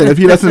ass in if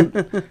he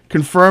doesn't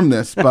confirm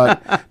this.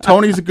 But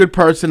Tony's a good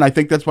person. I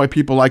think that's why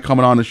people like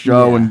coming on the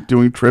show and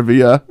doing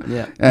trivia.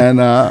 Yeah. And,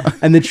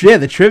 And the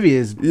trivia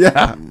is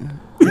yeah.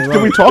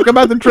 Can we talk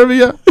about the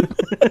trivia?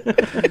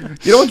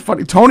 You know what's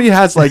funny? Tony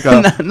has like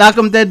a Knock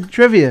 'em Dead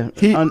trivia.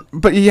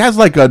 but he has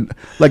like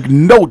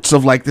notes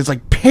of like there's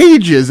like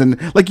pages, and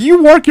like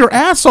you work your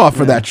ass off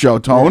for that show,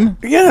 Tone.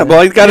 Yeah, well,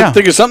 I got to Yeah.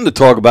 think of something to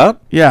talk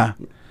about. Yeah.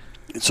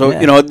 So,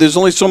 there's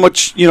only so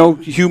much,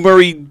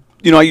 humor-y,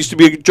 I used to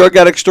be a drug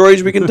addict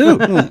stories we can do.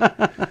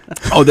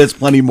 Oh, there's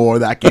plenty more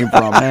that came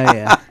from.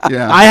 Yeah.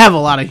 Yeah. I have a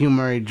lot of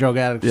humor drug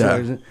addict Yeah.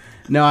 stories.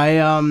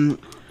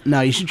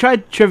 No, you should try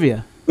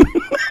trivia.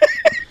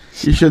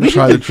 You should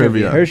try the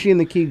trivia. Hershey and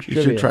the Keeg You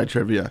trivia. should try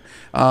trivia.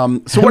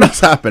 So what else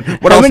happened?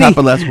 What else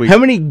happened last week? How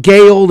many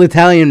gay old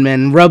Italian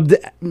men rubbed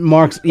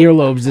Mark's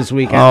earlobes this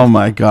weekend? Oh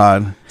my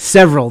God!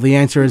 Several. The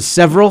answer is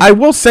several. I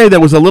will say there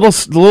was a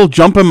little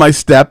jump in my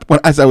step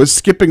as I was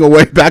skipping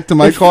away back to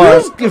my car.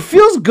 It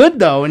feels good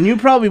though, and you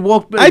probably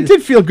walked. I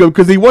did feel good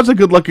because he was a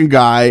good-looking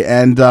guy,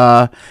 and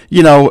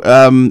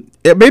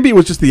maybe it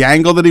was just the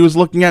angle that he was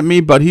looking at me,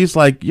 but he's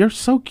like, "You're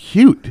so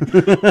cute,"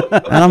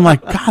 and I'm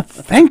like, "God,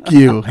 thank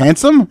you,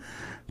 handsome."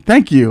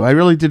 Thank you. I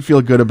really did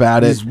feel good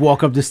about it. Just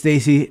walk up to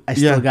Stacy. I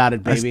still got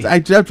it, baby. I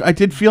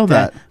did feel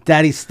that.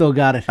 Daddy still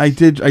got it. I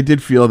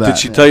did feel that. Did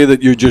she tell you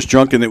that you're just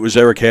drunk and it was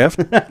Eric Haft?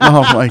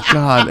 Oh my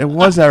God! It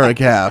was Eric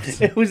Haft.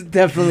 It was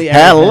definitely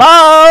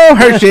Hello,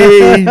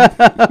 Hershey.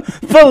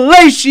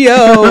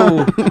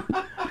 fellatio.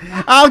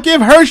 I'll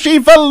give Hershey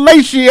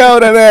fellatio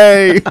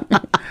today.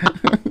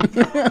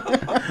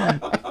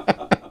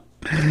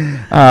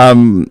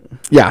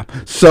 Yeah.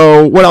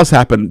 So what else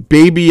happened?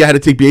 Baby, I had to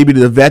take Baby to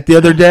the vet the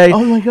other day.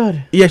 Oh my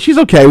God. Yeah, she's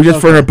okay. It was just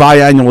for her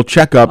biannual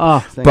checkup. Oh,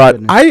 thank but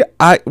goodness.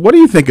 I, what do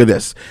you think of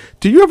this?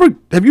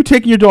 Have you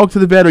taken your dog to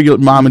the vet, or your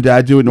mom and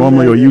dad do it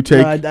normally, or you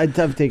take? No,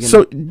 I've taken.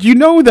 So do you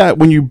know that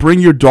when you bring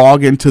your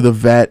dog into the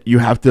vet, you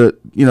have to,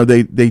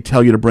 they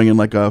tell you to bring in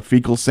like a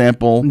fecal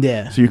sample,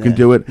 Yeah, so you can yeah,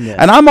 do it. yeah.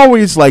 And I'm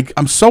always like,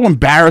 I'm so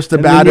embarrassed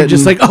And about then it. you're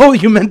just and- like, oh,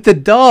 you meant the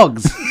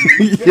dogs.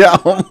 yeah,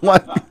 I'm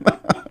like,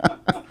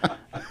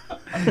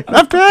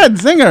 not bad,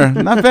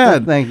 Zinger, not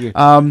bad. Thank you.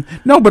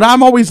 No, but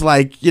I'm always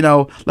like,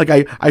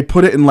 I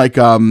put it in like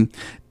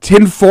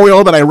tin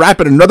foil, then I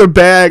wrap it in another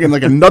bag and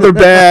like another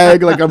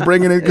bag, like I'm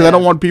bringing it because I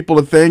don't want people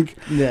to think.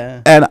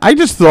 Yeah. And I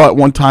just thought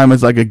one time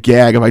as like a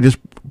gag if I just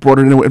brought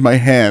it in with my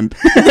hand,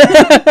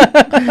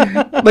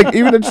 like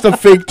even if it's a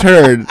fake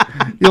turd,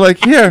 you're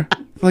like, here,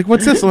 like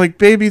what's this? I'm like,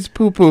 baby's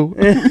poo poo.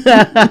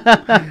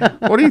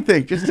 What do you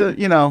think? Just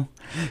to,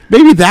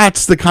 maybe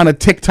that's the kind of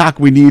TikTok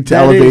we need to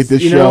That elevate is-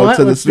 this you know show what?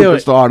 to the Let's do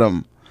it.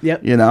 superstardom.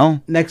 Yep.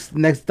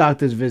 Next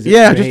doctor's visit.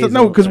 Yeah, for just no,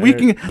 Hazel because we or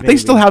can. They baby.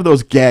 still have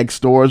those gag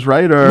stores,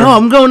 right? Or No,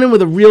 I'm going in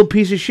with a real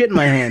piece of shit in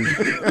my hand.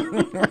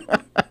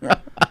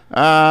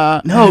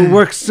 No, it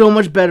works so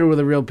much better with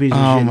a real piece of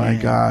shit. oh in my your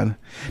hand. God!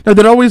 No,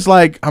 they're always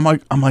like, I'm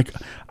like,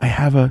 I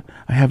have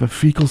a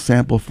fecal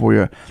sample for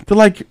you. They're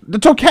like,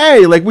 it's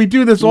okay. Like we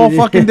do this all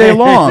fucking day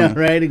long.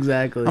 Right,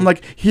 exactly. I'm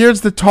like,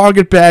 here's the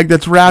Target bag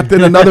that's wrapped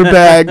in another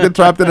bag that's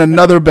wrapped in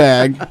another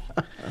bag.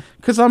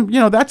 Because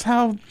that's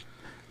how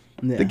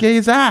the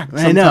gays act.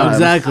 I know, sometimes.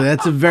 exactly.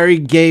 That's a very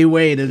gay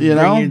way to bring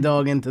know? your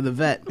dog into the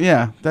vet.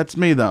 Yeah, that's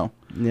me though.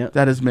 Yep.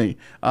 That is me.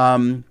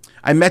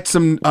 I met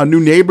some new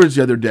neighbors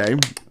the other day.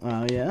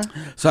 Oh, yeah?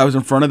 So I was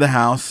in front of the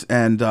house,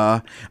 and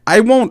I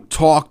won't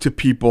talk to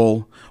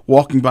people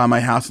walking by my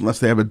house unless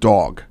they have a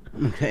dog.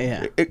 Okay,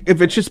 yeah.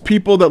 If it's just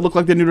people that look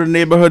like they're new to the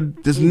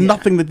neighborhood, there's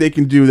nothing that they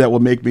can do that will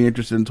make me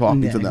interested in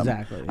talking Yeah, to them.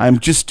 exactly. I'm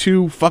just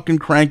too fucking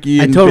cranky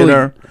I and totally,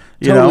 bitter.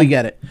 totally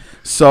get it.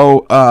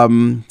 So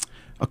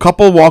a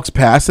couple walks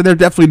past, and they're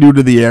definitely new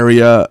to the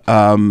area.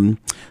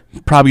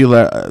 Probably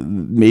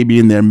maybe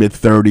in their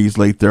mid-30s,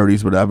 late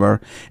 30s,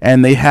 whatever.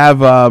 And they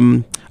have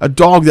a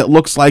dog that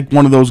looks like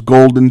one of those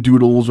golden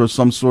doodles or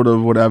some sort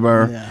of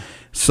whatever. Yeah.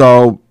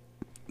 So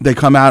they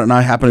come out, and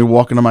I happen to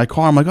walk into my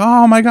car. I'm like,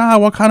 oh my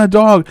God, what kind of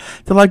dog?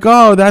 They're like,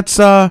 oh, that's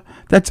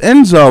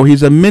Enzo.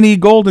 He's a mini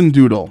golden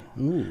doodle.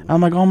 Ooh. I'm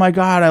like, oh my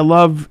God, I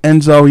love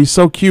Enzo. He's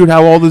so cute.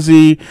 How old is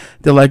he?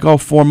 They're like, oh,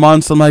 4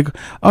 months. I'm like,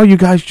 oh, you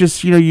guys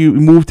just, you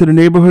moved to the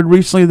neighborhood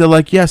recently? They're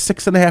like, yeah,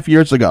 6.5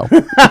 years ago.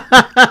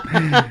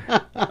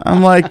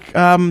 I'm like,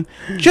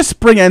 just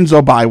bring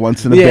Enzo by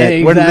once in a bit.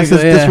 Exactly,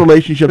 This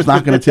relationship's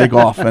not going to take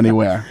off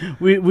anywhere.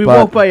 We But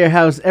walk by your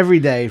house every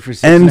day for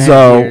 6.5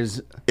 Enzo,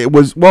 years. it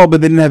was, but they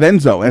didn't have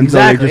Enzo. Enzo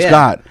Exactly, they just yeah.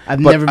 got.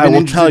 I've But never I been will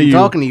interested tell in you,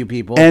 talking to you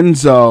people.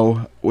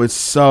 Enzo was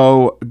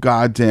so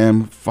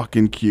goddamn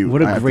fucking cute.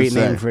 What I a have to great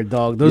say. name for a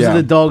dog. Those Yeah. are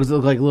the dogs that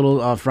look like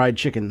little fried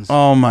chickens.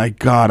 Oh my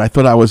God! I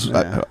thought I was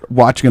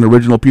watching an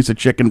original piece of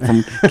chicken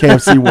from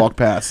KFC walk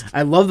past.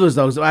 I love those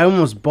dogs. I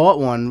almost bought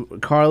one.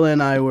 Carla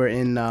and I were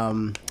in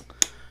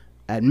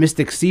at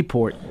Mystic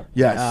Seaport.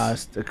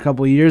 Yes. A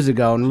couple of years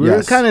ago, and we were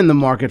Yes. kind of in the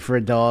market for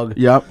a dog.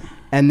 Yep.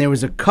 And there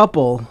was a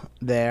couple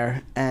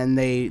there, and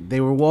they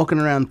were walking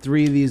around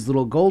 3 of these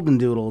little golden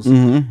doodles,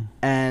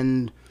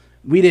 and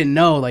we didn't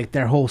know, like,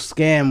 their whole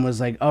scam was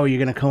like, oh, you're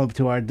gonna come up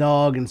to our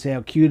dog and say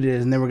how cute it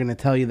is, and then we're gonna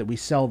tell you that we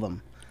sell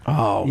them.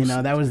 Oh,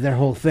 That was their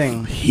whole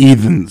thing.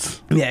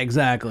 heathens. Yeah,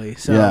 exactly.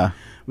 So Yeah.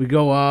 we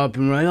go up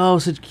and we're like, oh,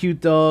 such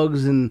cute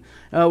dogs, and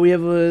we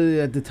have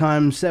at the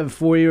time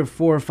 4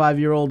 or 5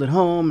 year old at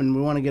home, and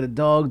we want to get a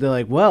dog. They're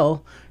like,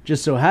 well,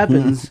 just so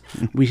happens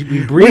we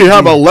breed. We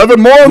have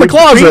 11 more in the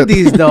closet. Breed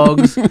these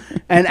dogs,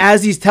 and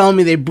as he's telling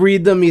me they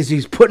breed them,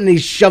 he's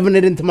shoving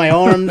it into my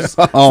arms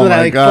so that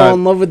I fall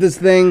in love with this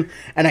thing,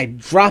 and I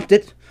dropped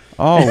it.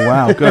 Oh,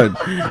 wow, good.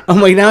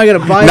 I'm like, now I gotta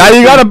buy it. Now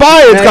you gotta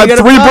buy it. It's got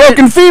 3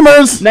 broken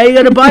femurs. Now you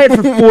gotta buy it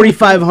for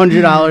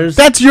 $4,500.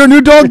 That's your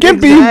new dog,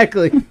 Gimpy.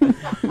 Exactly.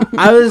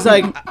 I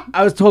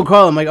was told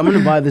Carl, I'm like, I'm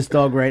gonna buy this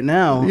dog right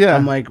now. Yeah.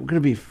 I'm like, we're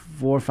gonna be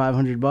 $400 or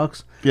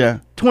 $500. Yeah.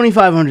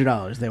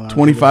 $2,500 they want.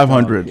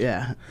 $2,500.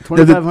 Yeah.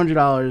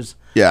 $2,500.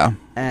 Yeah.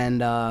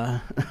 And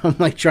I'm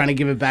like trying to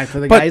give it back to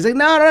the guy. He's like,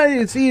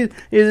 no, see,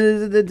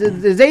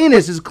 his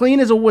anus is clean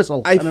as a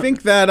whistle. I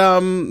think that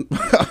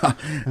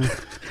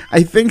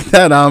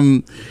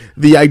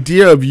the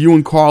idea of you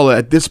and Carla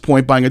at this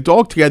point buying a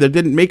dog together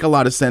didn't make a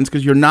lot of sense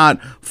because you're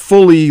not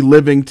fully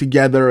living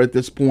together at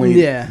this point.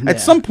 Yeah. At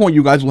some point,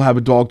 you guys will have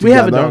a dog together. We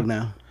have a dog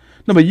now.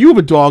 No, but you have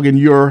a dog in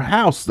your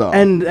house, though.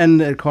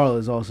 And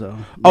Carla's also.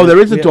 Oh, there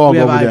is a dog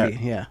over Ivy, there.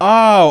 Yeah.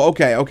 Oh,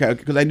 okay.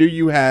 Because I knew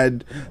you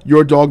had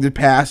your dog that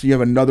passed. You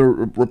have another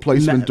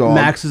replacement dog.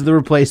 Max is the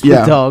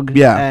replacement dog.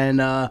 Yeah.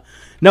 And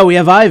no, we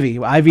have Ivy.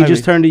 Ivy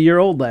just turned a year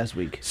old last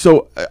week.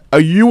 So, are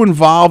you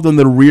involved in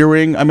the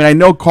rearing? I mean, I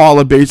know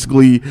Carla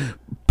basically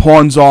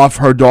pawns off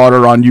her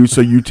daughter on you, so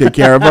you take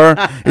care of her.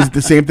 Is it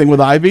the same thing with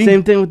Ivy?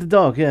 Same thing with the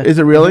dog. Yeah. Is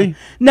it really?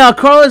 No,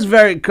 Carla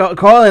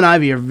and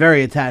Ivy are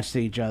very attached to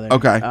each other.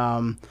 Okay.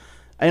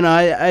 And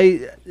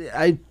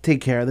I take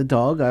care of the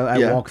dog.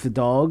 I walk the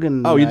dog,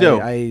 and you do.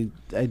 I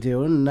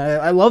do, and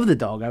I love the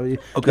dog.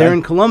 They're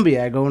in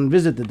Colombia. I go and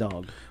visit the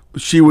dog.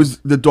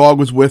 The dog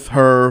was with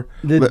her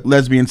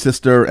lesbian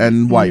sister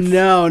and wife.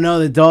 No,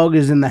 the dog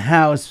is in the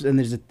house, and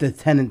the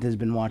tenant has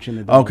been watching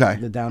the dog. Okay,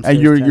 the downstairs.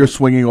 And you're tenant.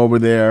 swinging over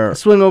there.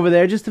 Swing over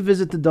there just to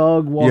visit the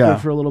dog, walk her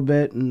for a little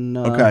bit, and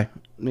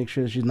make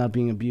sure that she's not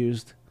being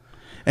abused.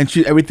 And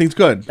everything's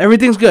good.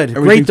 Everything's good.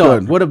 Great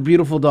dog. Good. What a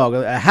beautiful dog.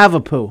 A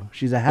Havapoo.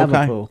 She's a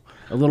Havapoo.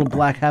 A little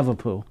black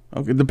Havapoo.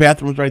 Okay, the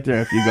bathroom's right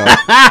there if you go. You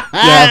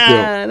have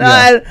to.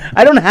 No,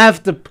 I don't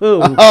have to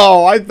poo.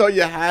 Oh, I thought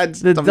you had.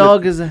 The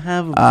dog is a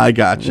Havapoo. I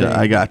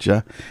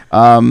gotcha.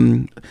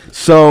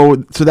 So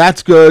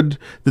that's good.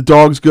 The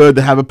dog's good.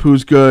 The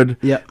Havapoo's good.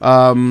 Yep.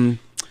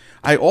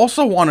 I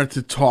also wanted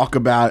to talk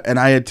about, and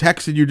I had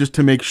texted you just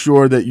to make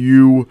sure that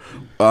you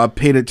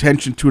paid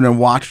attention to it and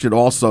watched it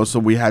also, so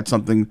we had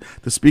something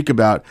to speak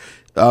about.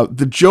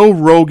 The Joe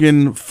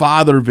Rogan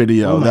father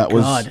video. Oh my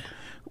God.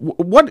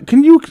 What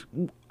can you?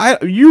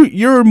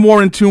 You're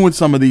more in tune with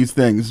some of these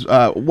things.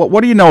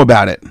 What do you know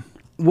about it?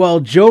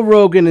 Well, Joe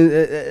Rogan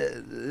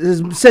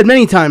has said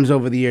many times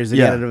over the years that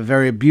he had a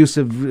very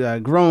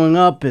abusive growing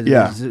up.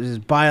 His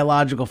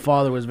biological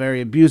father was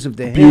very abusive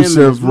to him and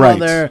his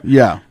mother. Right.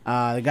 Yeah.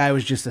 The guy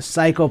was just a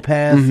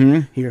psychopath.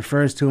 Mm-hmm. He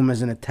refers to him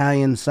as an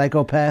Italian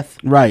psychopath.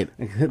 Right.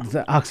 It's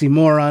an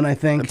oxymoron, I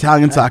think.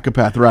 Italian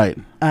psychopath, right.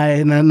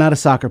 Not a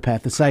soccer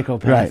path, a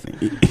psychopath.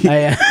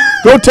 Right.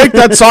 Go take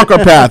that soccer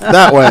path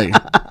that way.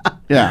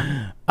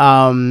 Yeah.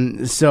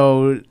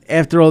 So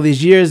after all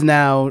these years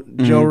now,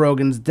 Joe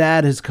Rogan's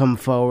dad has come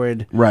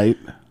forward. Right.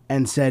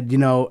 And said,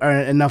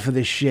 enough of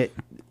this shit.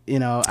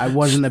 I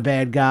wasn't a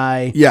bad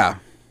guy. Yeah.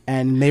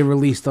 And they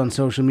released on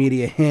social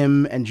media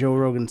him and Joe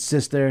Rogan's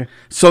sister.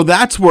 So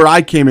that's where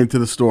I came into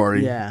the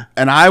story. Yeah.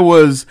 And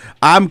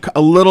I'm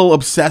a little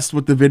obsessed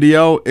with the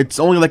video. It's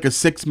only like a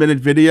 6-minute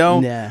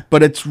video. Yeah.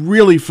 But it's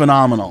really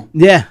phenomenal.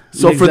 Yeah.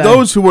 So for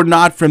those who are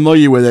not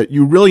familiar with it,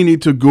 you really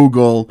need to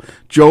Google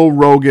Joe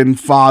Rogan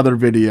father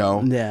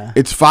video. Yeah.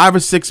 It's 5 or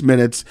 6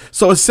 minutes.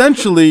 So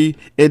essentially,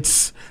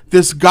 it's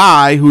this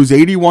guy who's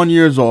 81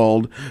 years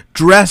old,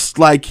 dressed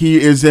like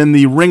he is in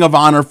the Ring of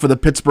Honor for the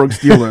Pittsburgh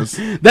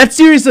Steelers. That's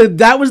seriously,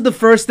 that was the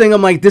first thing.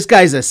 I'm like, this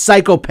guy's a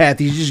psychopath.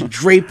 He's just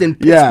draped in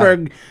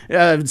Pittsburgh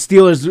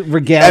Steelers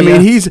regalia. I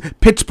mean, he's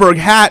Pittsburgh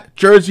hat,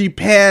 jersey,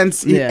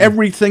 pants,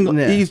 everything.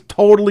 Yeah. He's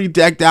totally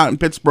decked out in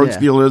Pittsburgh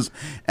Steelers,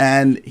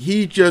 and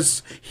he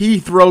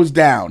throws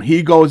down.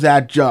 He goes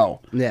at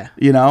Joe. Yeah.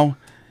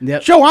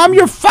 Yep. Joe, I'm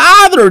your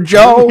father,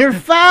 Joe. Your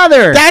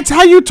father. That's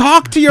how you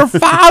talk to your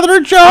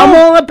father, Joe. I'm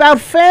all about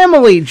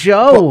family,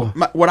 Joe.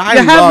 What I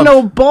you have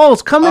no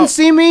balls. Come and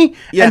see me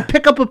and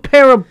pick up a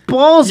pair of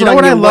balls. You know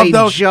what I love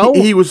though, Joe?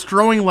 He was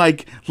throwing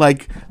like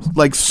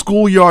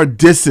schoolyard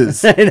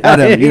disses at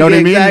him. You know what I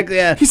mean? Exactly.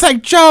 Yeah. He's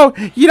like, Joe,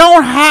 you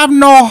don't have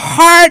no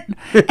heart,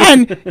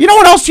 and you know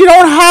what else you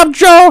don't have,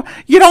 Joe?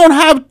 You don't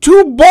have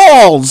 2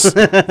 balls,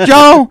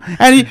 Joe,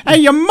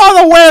 and your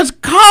mother wears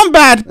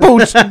combat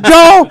boots,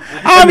 Joe.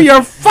 I'm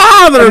your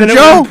father, and then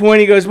Joe. At one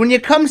point, he goes, "When you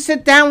come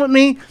sit down with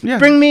me,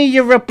 bring me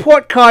your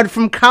report card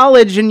from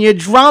college and your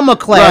drama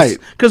class,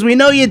 because we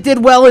know you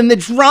did well in the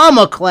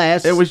drama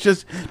class." It was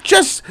just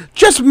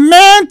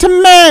man to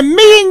man,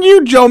 me and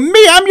you, Joe.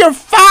 I'm your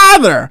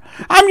father.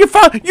 I'm your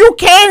father. You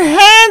can't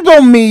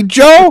handle me,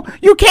 Joe.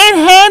 You can't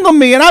handle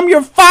me, and I'm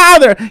your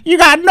father. You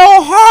got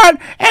no heart,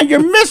 and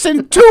you're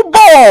missing 2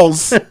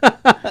 balls.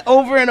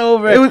 Over and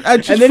over. It was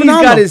just and then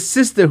phenomenal. He's got his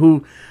sister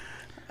who.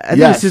 I think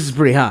Yes. his sister's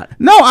pretty hot.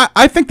 No,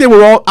 I think they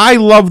were all. I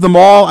love them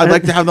all. I'd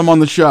like to have them on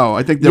the show.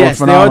 I think they were Yes,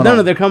 they are. phenomenal.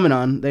 No, they're coming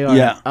on. They are.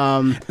 Yeah.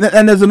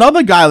 And there's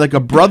another guy, like a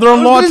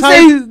brother-in-law I was gonna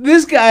type. say,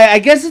 this guy, I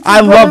guess it's his I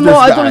love brother-in-law. this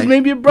I thought guy. it was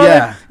maybe a brother.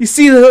 Yeah. You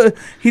see,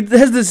 he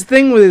has this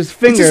thing with his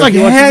finger. It's just like if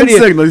you watch the hand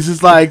video. signals. He's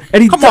just like,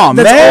 And come on,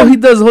 that's man. all he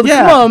does.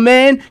 Yeah. Come on,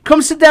 man.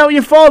 Come sit down with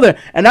your father.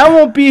 And I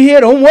won't be here.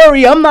 Don't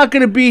worry. I'm not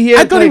going to be here.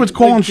 I thought he Like- was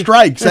calling like-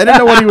 strikes. I didn't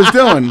know what he was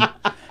doing.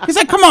 He's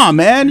like, come on,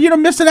 man. You're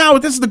missing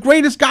out. This is the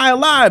greatest guy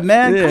alive,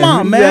 man. Yeah, Come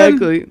on, man.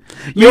 exactly.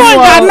 You ain't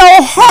got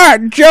no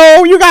heart,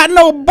 Joe. You got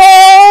no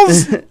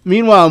balls.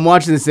 Meanwhile, I'm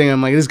watching this thing.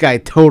 I'm like, this guy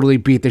totally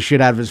beat the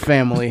shit out of his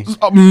family.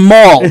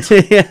 Mauled.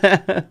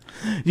 Yeah.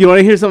 You want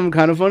to hear something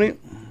kind of funny?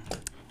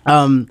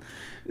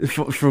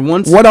 For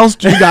once. What else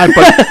do you got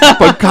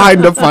but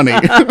kind of funny?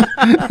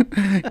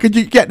 Could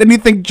you get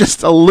anything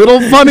just a little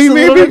funny, Just a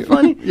maybe? little bit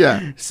funny?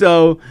 Yeah.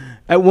 So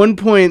at one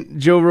point,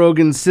 Joe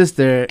Rogan's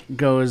sister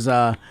goes,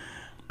 I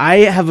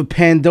have a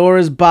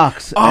Pandora's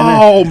box.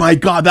 Oh my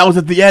God, that was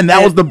at the end.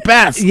 That was the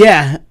best.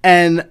 Yeah,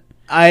 and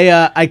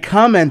I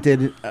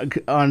commented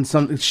on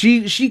something.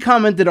 She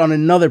commented on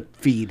another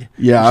feed.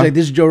 Yeah. She's like,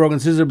 this is Joe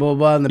Rogan's sister, blah, blah,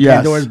 blah, and the Yes.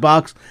 Pandora's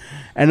box.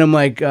 And I'm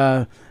like,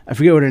 I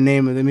forget what her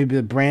name is. Maybe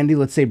the Brandy.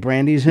 Let's say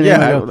Brandy's her Yeah,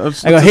 name.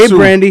 let's I go, hey, assume.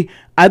 Brandy,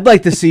 I'd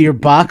like to see your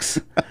box.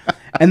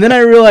 And then I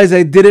realized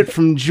I did it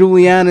from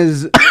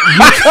Juliana's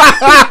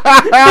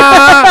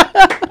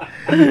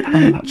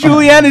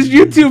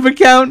YouTube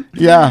account.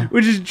 Yeah.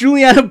 Which is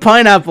Juliana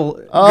Pineapple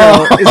Girl.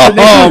 Oh, is the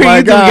name of her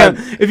my YouTube God.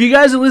 account. If you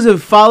guys are listening,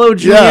 follow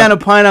Juliana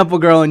Pineapple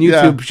Girl on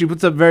YouTube. Yeah. She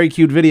puts up very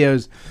cute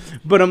videos.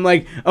 But I'm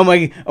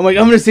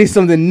gonna say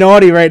something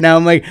naughty right now.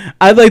 I'm like,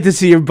 I'd like to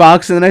see your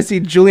box, and then I see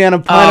Juliana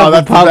Pineapple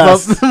that's the pop up.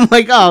 best. I'm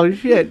like, oh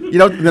shit. You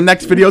know what the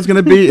next video is going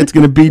to be? It's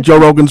going to be Joe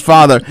Rogan's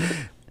father.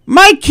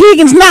 Mike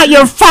Keegan's not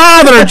your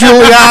father,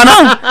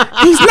 Juliana.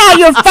 He's not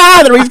your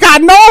father. He's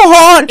got no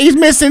heart. He's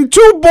missing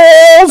 2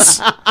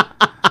 balls.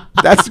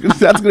 That's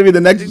gonna be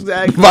the next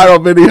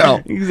viral video.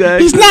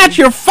 Exactly. He's not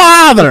your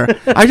father.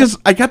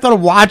 I kept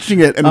on watching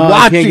it and Oh, I can't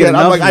watching get it. I'm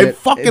enough like, of I it.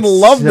 fucking It's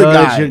love the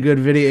guy. Such a good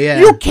video. Yeah.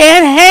 You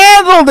can't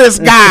handle this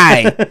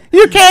guy.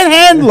 You can't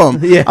handle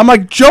him. Yeah. I'm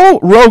like, Joe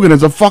Rogan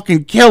is a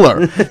fucking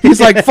killer. He's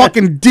like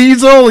fucking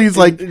Diesel. He's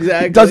like,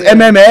 Exactly, does yeah.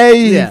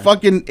 MMA. Yeah. He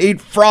fucking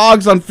ate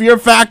frogs on Fear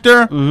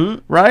Factor.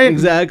 Right?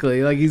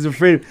 Exactly. Like he's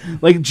afraid.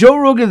 Like Joe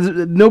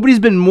Rogan. Nobody's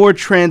been more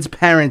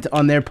transparent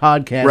on their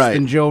podcast Right.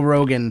 than Joe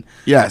Rogan.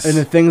 Yes. And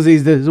the things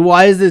he's doing.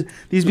 Why is this?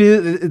 These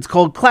people. It's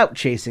called clout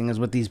chasing. Is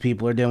what these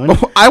people are doing.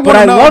 I but wanna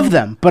I know- love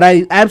them. But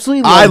I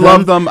absolutely love I them.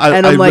 love them.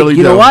 And I I'm like, really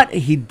you know do. what?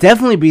 He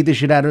definitely beat the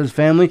shit out of his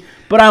family.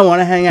 But I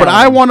want to hang out. But with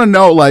I him. want to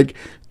know, like,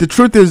 the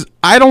truth is,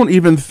 I don't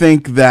even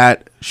think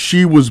that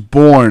she was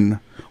born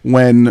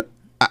when.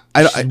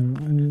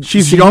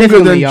 She's younger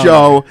Significantly than younger.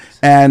 Joe,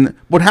 and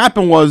what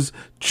happened was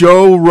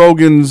Joe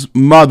Rogan's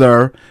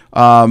mother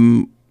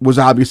was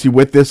obviously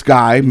with this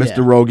guy, Mr.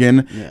 Yeah.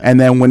 Rogan, and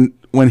then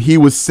when he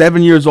was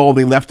 7 years old,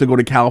 they left to go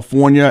to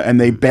California, and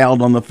they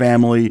bailed on the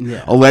family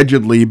Yeah.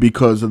 allegedly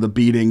because of the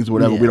beatings,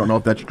 whatever. Yeah. We don't know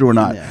if that's true or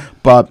not. Yeah.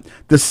 But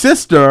the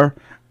sister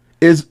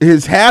is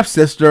his half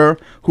sister,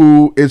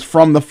 who is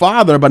from the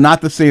father, but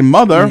not the same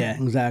mother.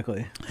 Yeah.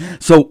 Exactly.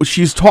 So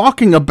she's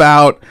talking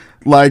about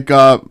like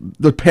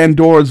the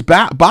Pandora's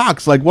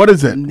box. Like, what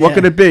is it? What Yeah.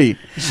 could it be?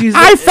 She's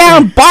I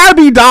found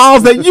Barbie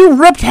dolls that you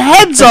ripped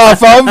heads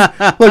off of.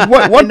 Like,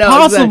 what No,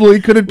 possibly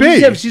exactly. could it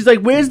be? Yeah, she's like,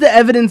 "Where's the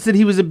evidence that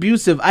he was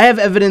abusive? I have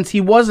evidence he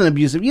wasn't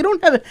abusive. You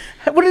don't have it.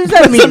 What does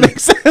that mean? make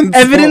sense.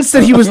 Evidence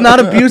that he was not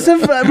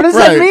abusive? What does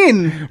that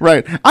mean?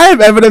 Right. I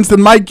have evidence that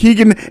Mike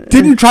Keegan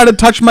didn't try to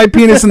touch my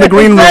penis in the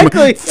green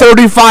Exactly. room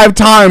 35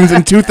 times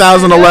in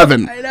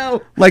 2011. I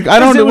know. Like, I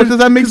don't know. What does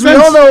that make 'cause sense?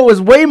 We all know it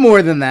was way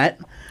more than that.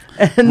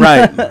 And,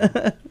 Right.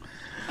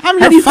 I'm How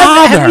your do you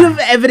father. have you have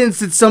evidence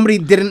that somebody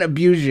didn't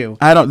abuse you?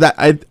 I don't.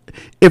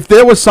 If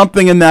there was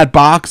something in that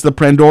box, the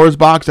Pandora's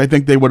box, I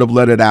think they would have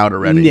let it out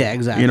already. Yeah,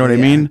 exactly. You know what I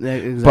yeah, mean?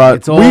 Exactly. But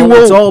it's all we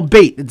will. it's all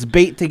bait. It's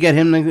bait to get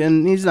him,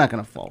 and he's not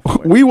gonna fall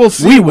for it. We will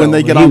see We when will,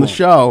 they get he on the will.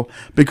 show,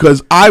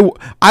 because I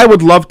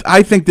would love.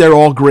 I think they're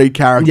all great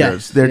characters.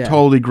 Yes, They're yeah.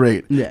 totally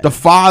great. Yeah. The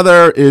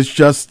father is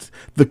just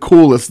the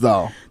coolest,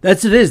 though.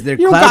 That's it. Is they're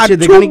You clout got shit.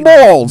 They're 2 gonna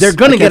balls. They're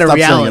gonna I get can't a stop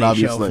saying it,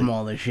 reality show obviously. from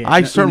all this shit.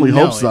 I certainly You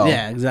know hope so.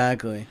 Yeah,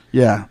 exactly.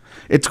 Yeah,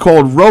 it's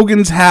called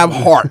Rogan's Have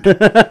Heart.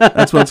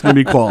 That's what it's going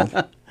to be called.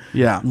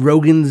 Yeah.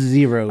 Rogan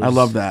Zeros. I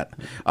love that.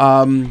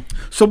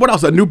 So what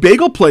else? A new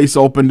bagel place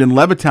opened in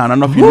Levittown. I don't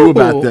know if you knew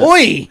about this.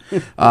 Oi!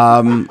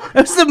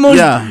 That's the most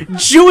yeah.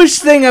 Jewish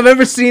thing I've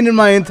ever seen in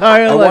my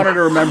entire I life. wanted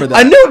to remember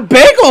that. A new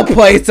bagel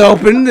place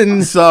opened,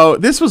 and So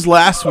this was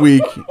last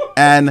week.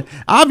 And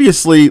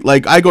obviously,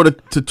 like, I go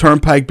to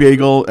Turnpike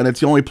Bagel, and it's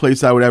the only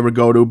place I would ever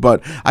go to.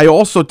 But I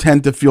also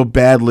tend to feel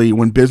badly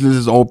when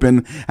businesses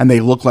open and they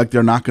look like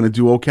they're not going to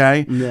do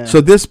okay. Yeah.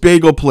 So this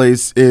bagel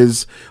place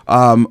is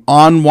on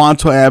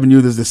Wanto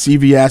Avenue. There's the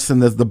CVS,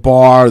 and there's the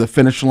bar, the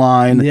Finish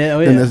Line. Yeah,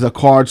 Then there's a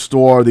card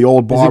store, the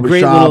old It's a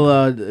great barbershop.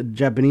 little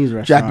Japanese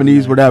restaurant.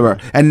 Japanese, there. whatever,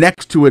 and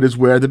next to it is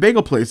where the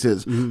bagel place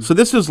is. So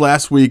this was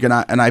last week, and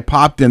I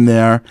popped in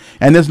there,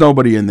 and there's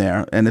nobody in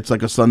there, and it's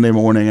like a Sunday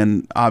morning,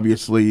 and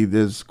obviously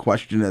there's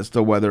question as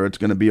to whether it's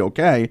going to be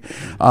okay.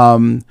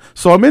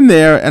 So I'm in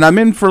there, and I'm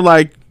in for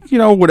like, you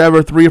know,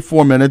 whatever, 3 or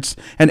 4 minutes,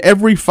 and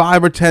every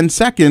 5 or 10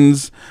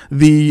 seconds,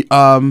 the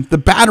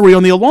battery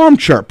on the alarm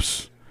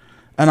chirps.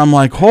 And I'm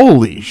like,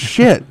 holy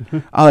shit!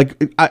 I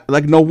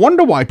no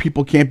wonder why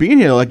people can't be in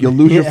here. Like, you'll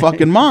lose your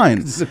fucking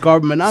mind. It's a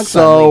carbon monoxide.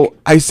 So leak.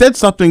 I said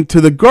something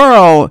to the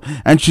girl,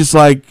 and she's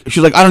like,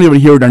 I don't even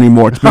hear it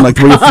anymore. It's been like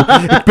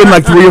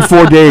 3 or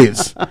 4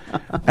 days.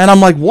 And I'm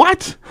like,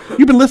 what?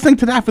 You've been listening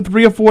to that for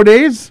 3 or 4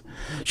 days?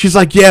 She's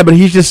like, yeah, but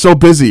he's just so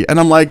busy. And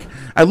I'm like,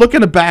 I look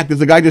in the back. There's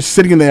a guy just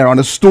sitting there on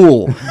a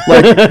stool.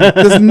 Like,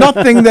 there's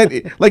nothing that,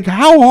 like,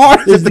 how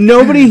hard is There's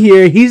nobody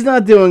here. He's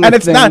not doing. and a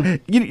it's thing.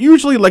 not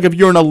usually, like, if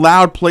you're in a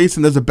loud place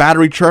and there's a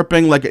battery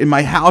chirping, like in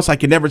my house, I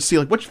can never see,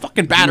 like, which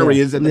fucking battery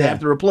is it that I have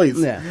to replace.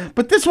 Yeah.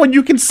 But this one,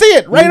 you can see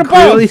it right You above.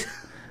 clearly-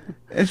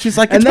 And she's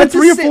like, it's been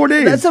 3 or 4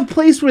 days. That's a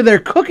place where they're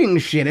cooking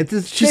shit.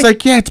 She's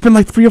like, yeah, it's been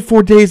like 3 or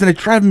 4 days, and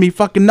it's driving me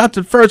fucking nuts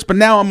at first, but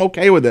now I'm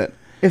okay with it.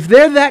 if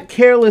they're that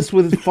careless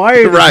with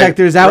fire Right,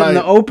 detectors out in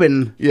right. the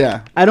open,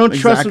 Yeah, I don't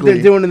trust what they're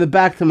exactly. doing in the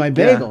back to my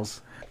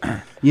bagels.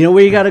 You know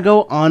where you got to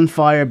go? On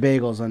Fire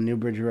Bagels on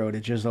Newbridge Road.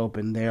 It just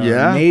opened. They are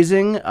Yeah?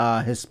 amazing.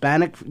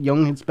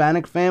 Young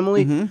Hispanic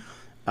family.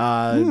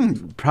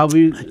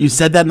 Probably. You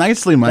said that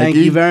nicely, Mikey.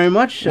 Thank you very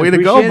much. I Way to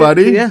go, appreciate it.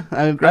 buddy. Yeah,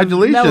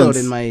 Congratulations. I've mellowed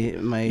in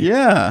my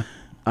Yeah.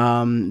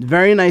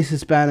 very nice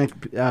Hispanic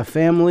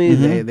family.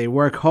 Mm-hmm. They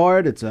work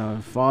hard. It's a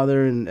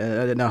father and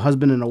a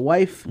husband and a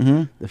wife.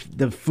 Mm-hmm.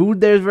 The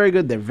food there is very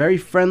good. They're very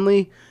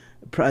friendly.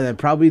 They're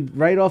probably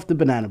right off the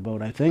banana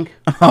boat, I think.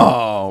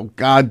 Oh,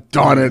 God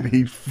darn it.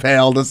 He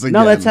failed us again.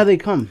 No, that's how they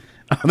come.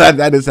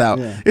 that is how.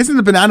 Yeah. Isn't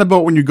the banana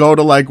boat when you go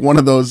to, like, one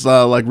of those,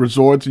 like,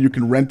 resorts and you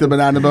can rent the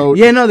banana boat?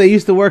 Yeah, no, they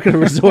used to work at a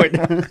resort.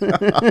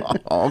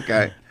 Oh,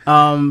 okay.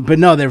 But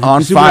no, they're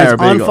On super Fire nice.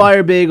 Bagel. On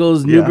Fire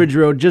Bagels, Newbridge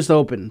Road, just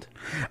opened.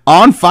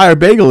 On Fire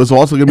Bagel is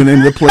also going to be the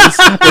name of the place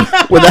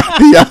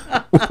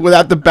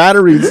without the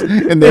batteries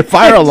in their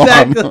fire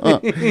alarm.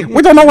 Exactly.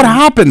 We don't know what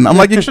happened. I'm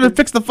like, you should have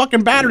fixed the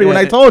fucking battery when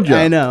I told you.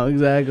 I know,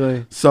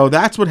 exactly. So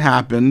that's what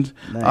happened.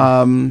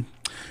 Nice.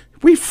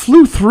 We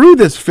flew through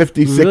this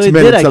 56 Really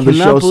minutes did. I of the show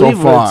cannot so believe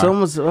it. far. It's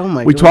almost, oh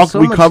my We God, talked. so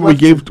We much covered. We left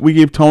gave. We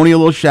gave Tony a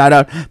little shout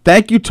out.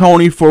 Thank you,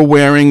 Tony, for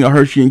wearing a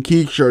Hershey and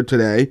Keek shirt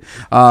today.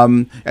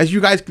 As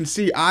you guys can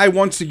see, I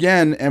once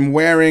again am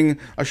wearing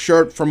a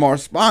shirt from our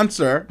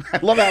sponsor. I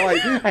love how I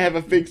have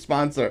a fake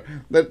sponsor.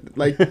 That,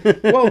 like,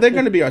 well, they're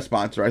going to be our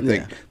sponsor, I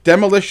think. Yeah.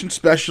 Demolition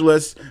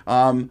Specialists,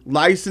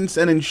 licensed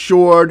and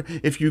insured.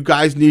 If you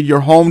guys need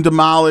your home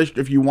demolished,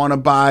 if you want to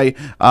buy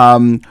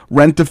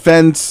rent a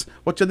fence.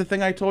 What's the other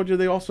thing I told you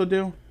they also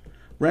do?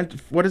 Rent.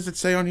 What does it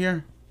say on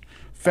here?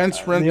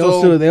 Fence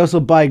rental. They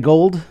also buy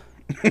gold.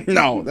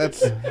 No,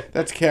 that's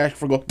cash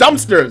for gold.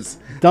 Dumpsters.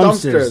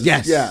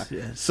 Yes. Yeah.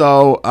 Yes.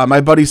 So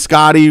my buddy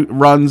Scotty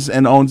runs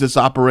and owns this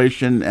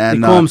operation, They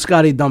and call them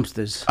Scotty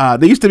Dumpsters.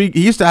 he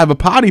used to have a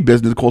potty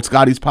business called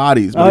Scotty's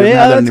Potties. But Oh, he doesn't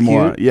yeah, have that that's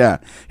anymore. cute. Yeah,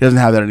 he doesn't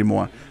have that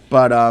anymore.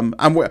 But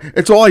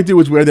it's all I do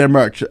is wear their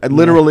merch. And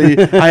literally,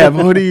 I have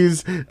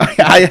hoodies,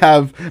 I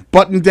have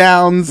button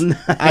downs,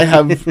 I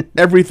have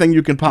everything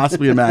you can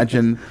possibly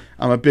imagine.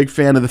 I'm a big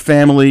fan of the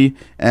family,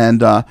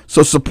 and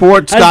so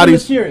support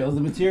Scotty's. The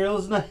material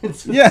is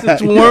nice. Yeah,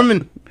 It's warm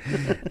and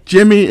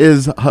Jimmy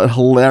is a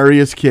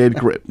hilarious kid.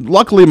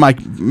 Luckily,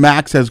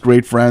 Max has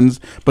great friends,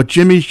 but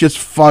Jimmy's just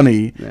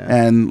funny. Yeah.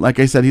 And like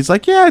I said, he's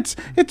like, yeah,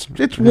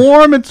 it's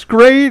warm, it's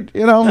great.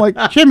 You know, I'm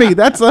like, Jimmy,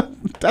 that's a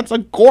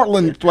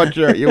Cortland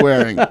sweatshirt you're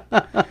wearing.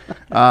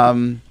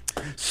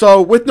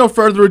 So with no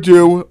further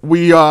ado,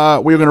 we're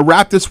gonna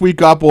wrap this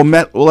week up. We'll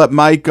let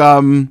Mike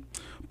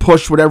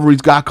push whatever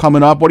he's got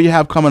coming up. What do you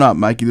have coming up,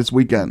 Mikey, this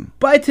weekend?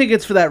 buy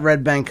tickets for that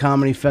Red Bank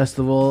Comedy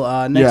Festival.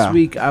 Next Yeah.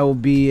 week I will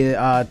be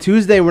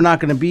Tuesday. We're not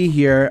going to be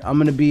here. I'm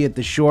going to be at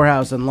the Shore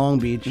House in Long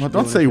Beach. Well,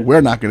 don't say we're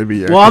not going to be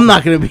here. Well, I'm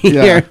not going to be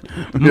Yeah. here.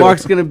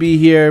 Mark's going to be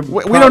here.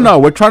 We don't know.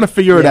 We're trying to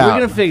figure it Yeah, out.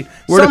 we're gonna figure.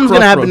 We're at a Something's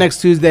gonna happen crossroads.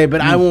 next Tuesday,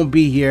 but I won't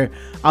be here.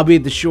 I'll be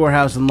at the Shore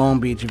House in Long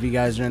Beach if you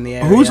guys are in the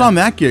area. Who's on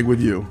that gig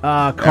with you?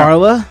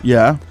 Carla,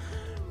 Yeah.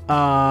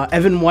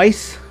 Evan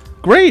Weiss,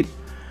 Great.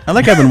 I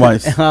like Evan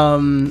Weiss.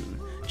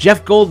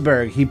 Jeff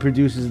Goldberg. He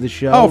produces the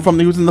show. Oh,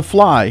 he was in The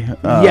Fly.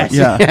 yes,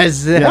 Yeah.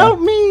 yes. Yeah.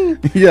 Help me.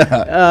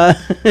 Yeah.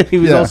 He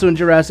was Yeah. also in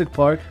Jurassic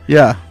Park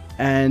Yeah.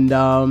 and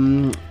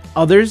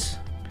others.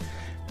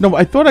 No,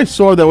 I thought I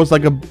saw there was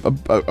like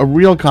a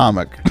real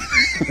comic.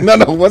 No,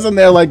 wasn't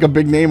there like a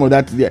big name or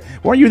that's yeah?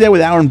 Weren't you there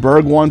with Aaron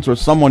Berg once or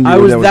someone?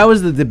 That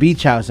was the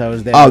beach house. I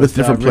was there. Oh, with, that's a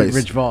different place.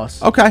 Rich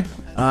Voss. Okay.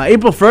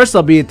 April 1st,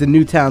 I'll be at the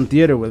Newtown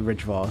Theater with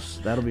Rich Voss.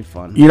 That'll be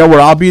fun. You know where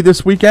I'll be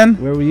this weekend?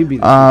 Where will you be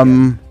this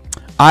weekend?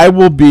 I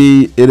will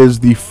be. It is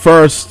the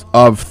first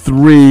of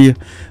 3,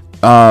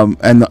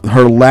 and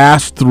her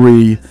last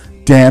 3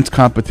 dance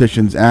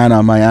competitions.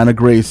 My Anna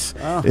Grace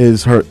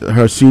is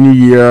her senior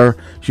year.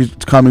 She's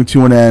coming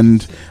to an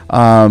end.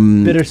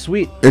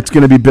 Bittersweet. It's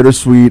going to be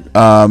bittersweet.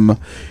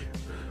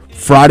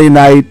 Friday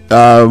night,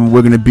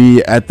 we're going to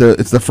be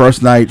it's the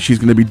first night. She's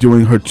going to be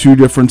doing her 2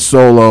 different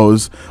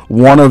solos.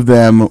 One of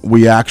them,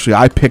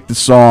 I picked the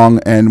song,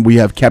 and we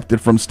have kept it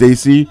from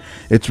Stacy.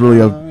 It's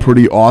really a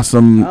pretty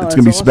awesome, it's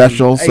going to be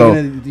special. So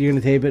you're going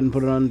to tape it and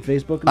put it on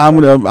Facebook?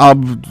 I'll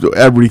do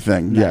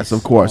everything. Nice. Yes,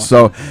 of course.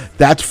 Awesome. So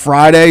that's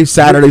Friday,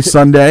 Saturday,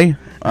 Sunday.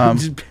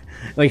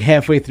 Like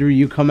halfway through,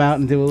 you come out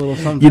and do a little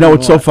something. You know,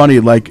 it's so funny.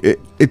 Like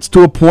it's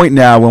to a point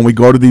now when we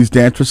go to these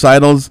dance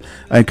recitals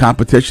and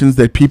competitions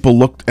that people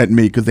look at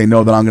me because they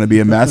know that I'm going to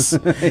be a mess,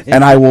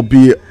 and I will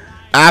be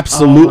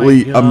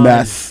absolutely a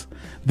mess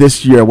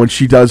this year when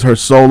she does her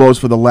solos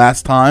for the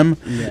last time.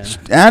 Yeah.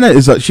 Anna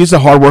she's a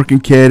hardworking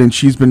kid, and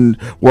she's been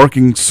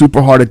working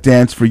super hard at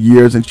dance for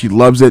years, and she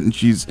loves it, and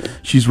she's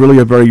really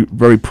a very,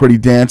 very pretty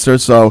dancer.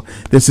 So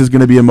this is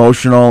going to be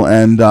emotional,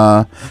 and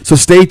so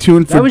stay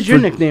tuned for. That was your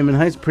nickname in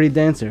high school, Pretty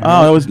Dancer.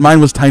 Oh, mine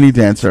was Tiny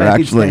Dancer,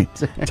 actually.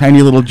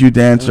 Tiny little Jew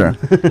dancer.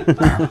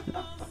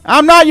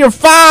 I'm not your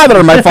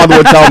father, my father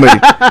would tell me.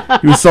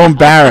 He was so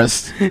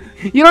embarrassed.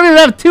 You don't even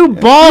have 2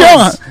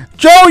 balls.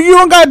 Joe, you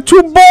don't got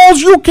 2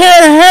 balls. You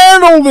can't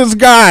handle this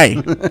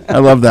guy. I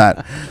love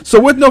that. So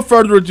with no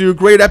further ado,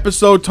 great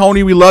episode.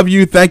 Tony, we love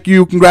you. Thank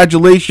you.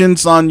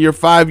 Congratulations on your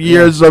 5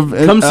 years of...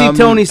 Come see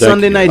Tony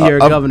Sunday night here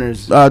at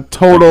Governor's.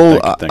 Total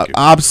thank you.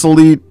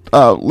 obsolete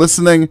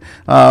listening.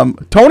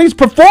 Tony's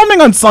performing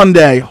on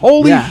Sunday.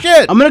 Holy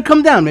shit. I'm going to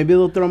come down. Maybe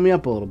they'll throw me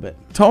up a little bit.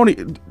 Tony,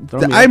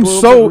 I'm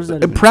so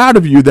proud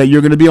of you that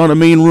you're going to be on a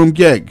main room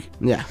gig.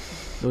 Yeah.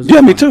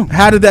 Yeah, me too.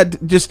 How did that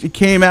it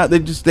came out?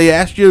 They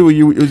asked you?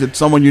 Was it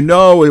someone you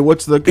know?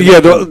 What's the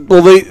connection?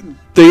 Yeah,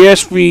 they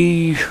asked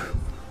me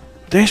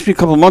a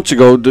couple of months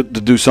ago to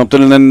do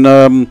something, and then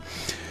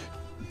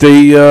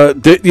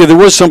there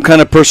was some kind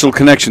of personal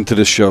connection to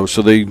this show,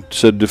 so they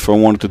said if I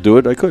wanted to do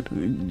it, I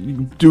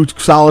could. Do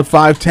solid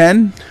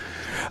 5-10?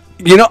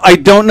 You know, I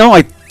don't know.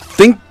 I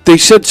think they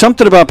said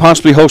something about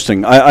possibly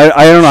hosting. I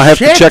don't know. I have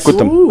to check with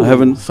them. Ooh, I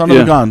haven't. Son of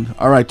a gun.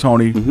 All right,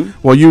 Tony. Mm-hmm.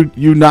 Well,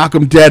 you knock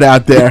them dead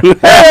out there.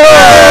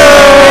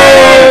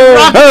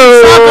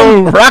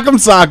 Rock 'em,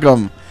 sock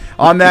 'em.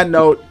 On that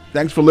note,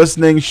 thanks for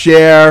listening.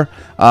 Share,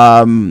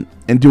 and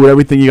do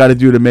everything you got to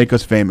do to make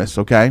us famous.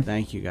 Okay.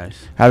 Thank you, guys.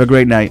 Have a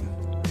great night.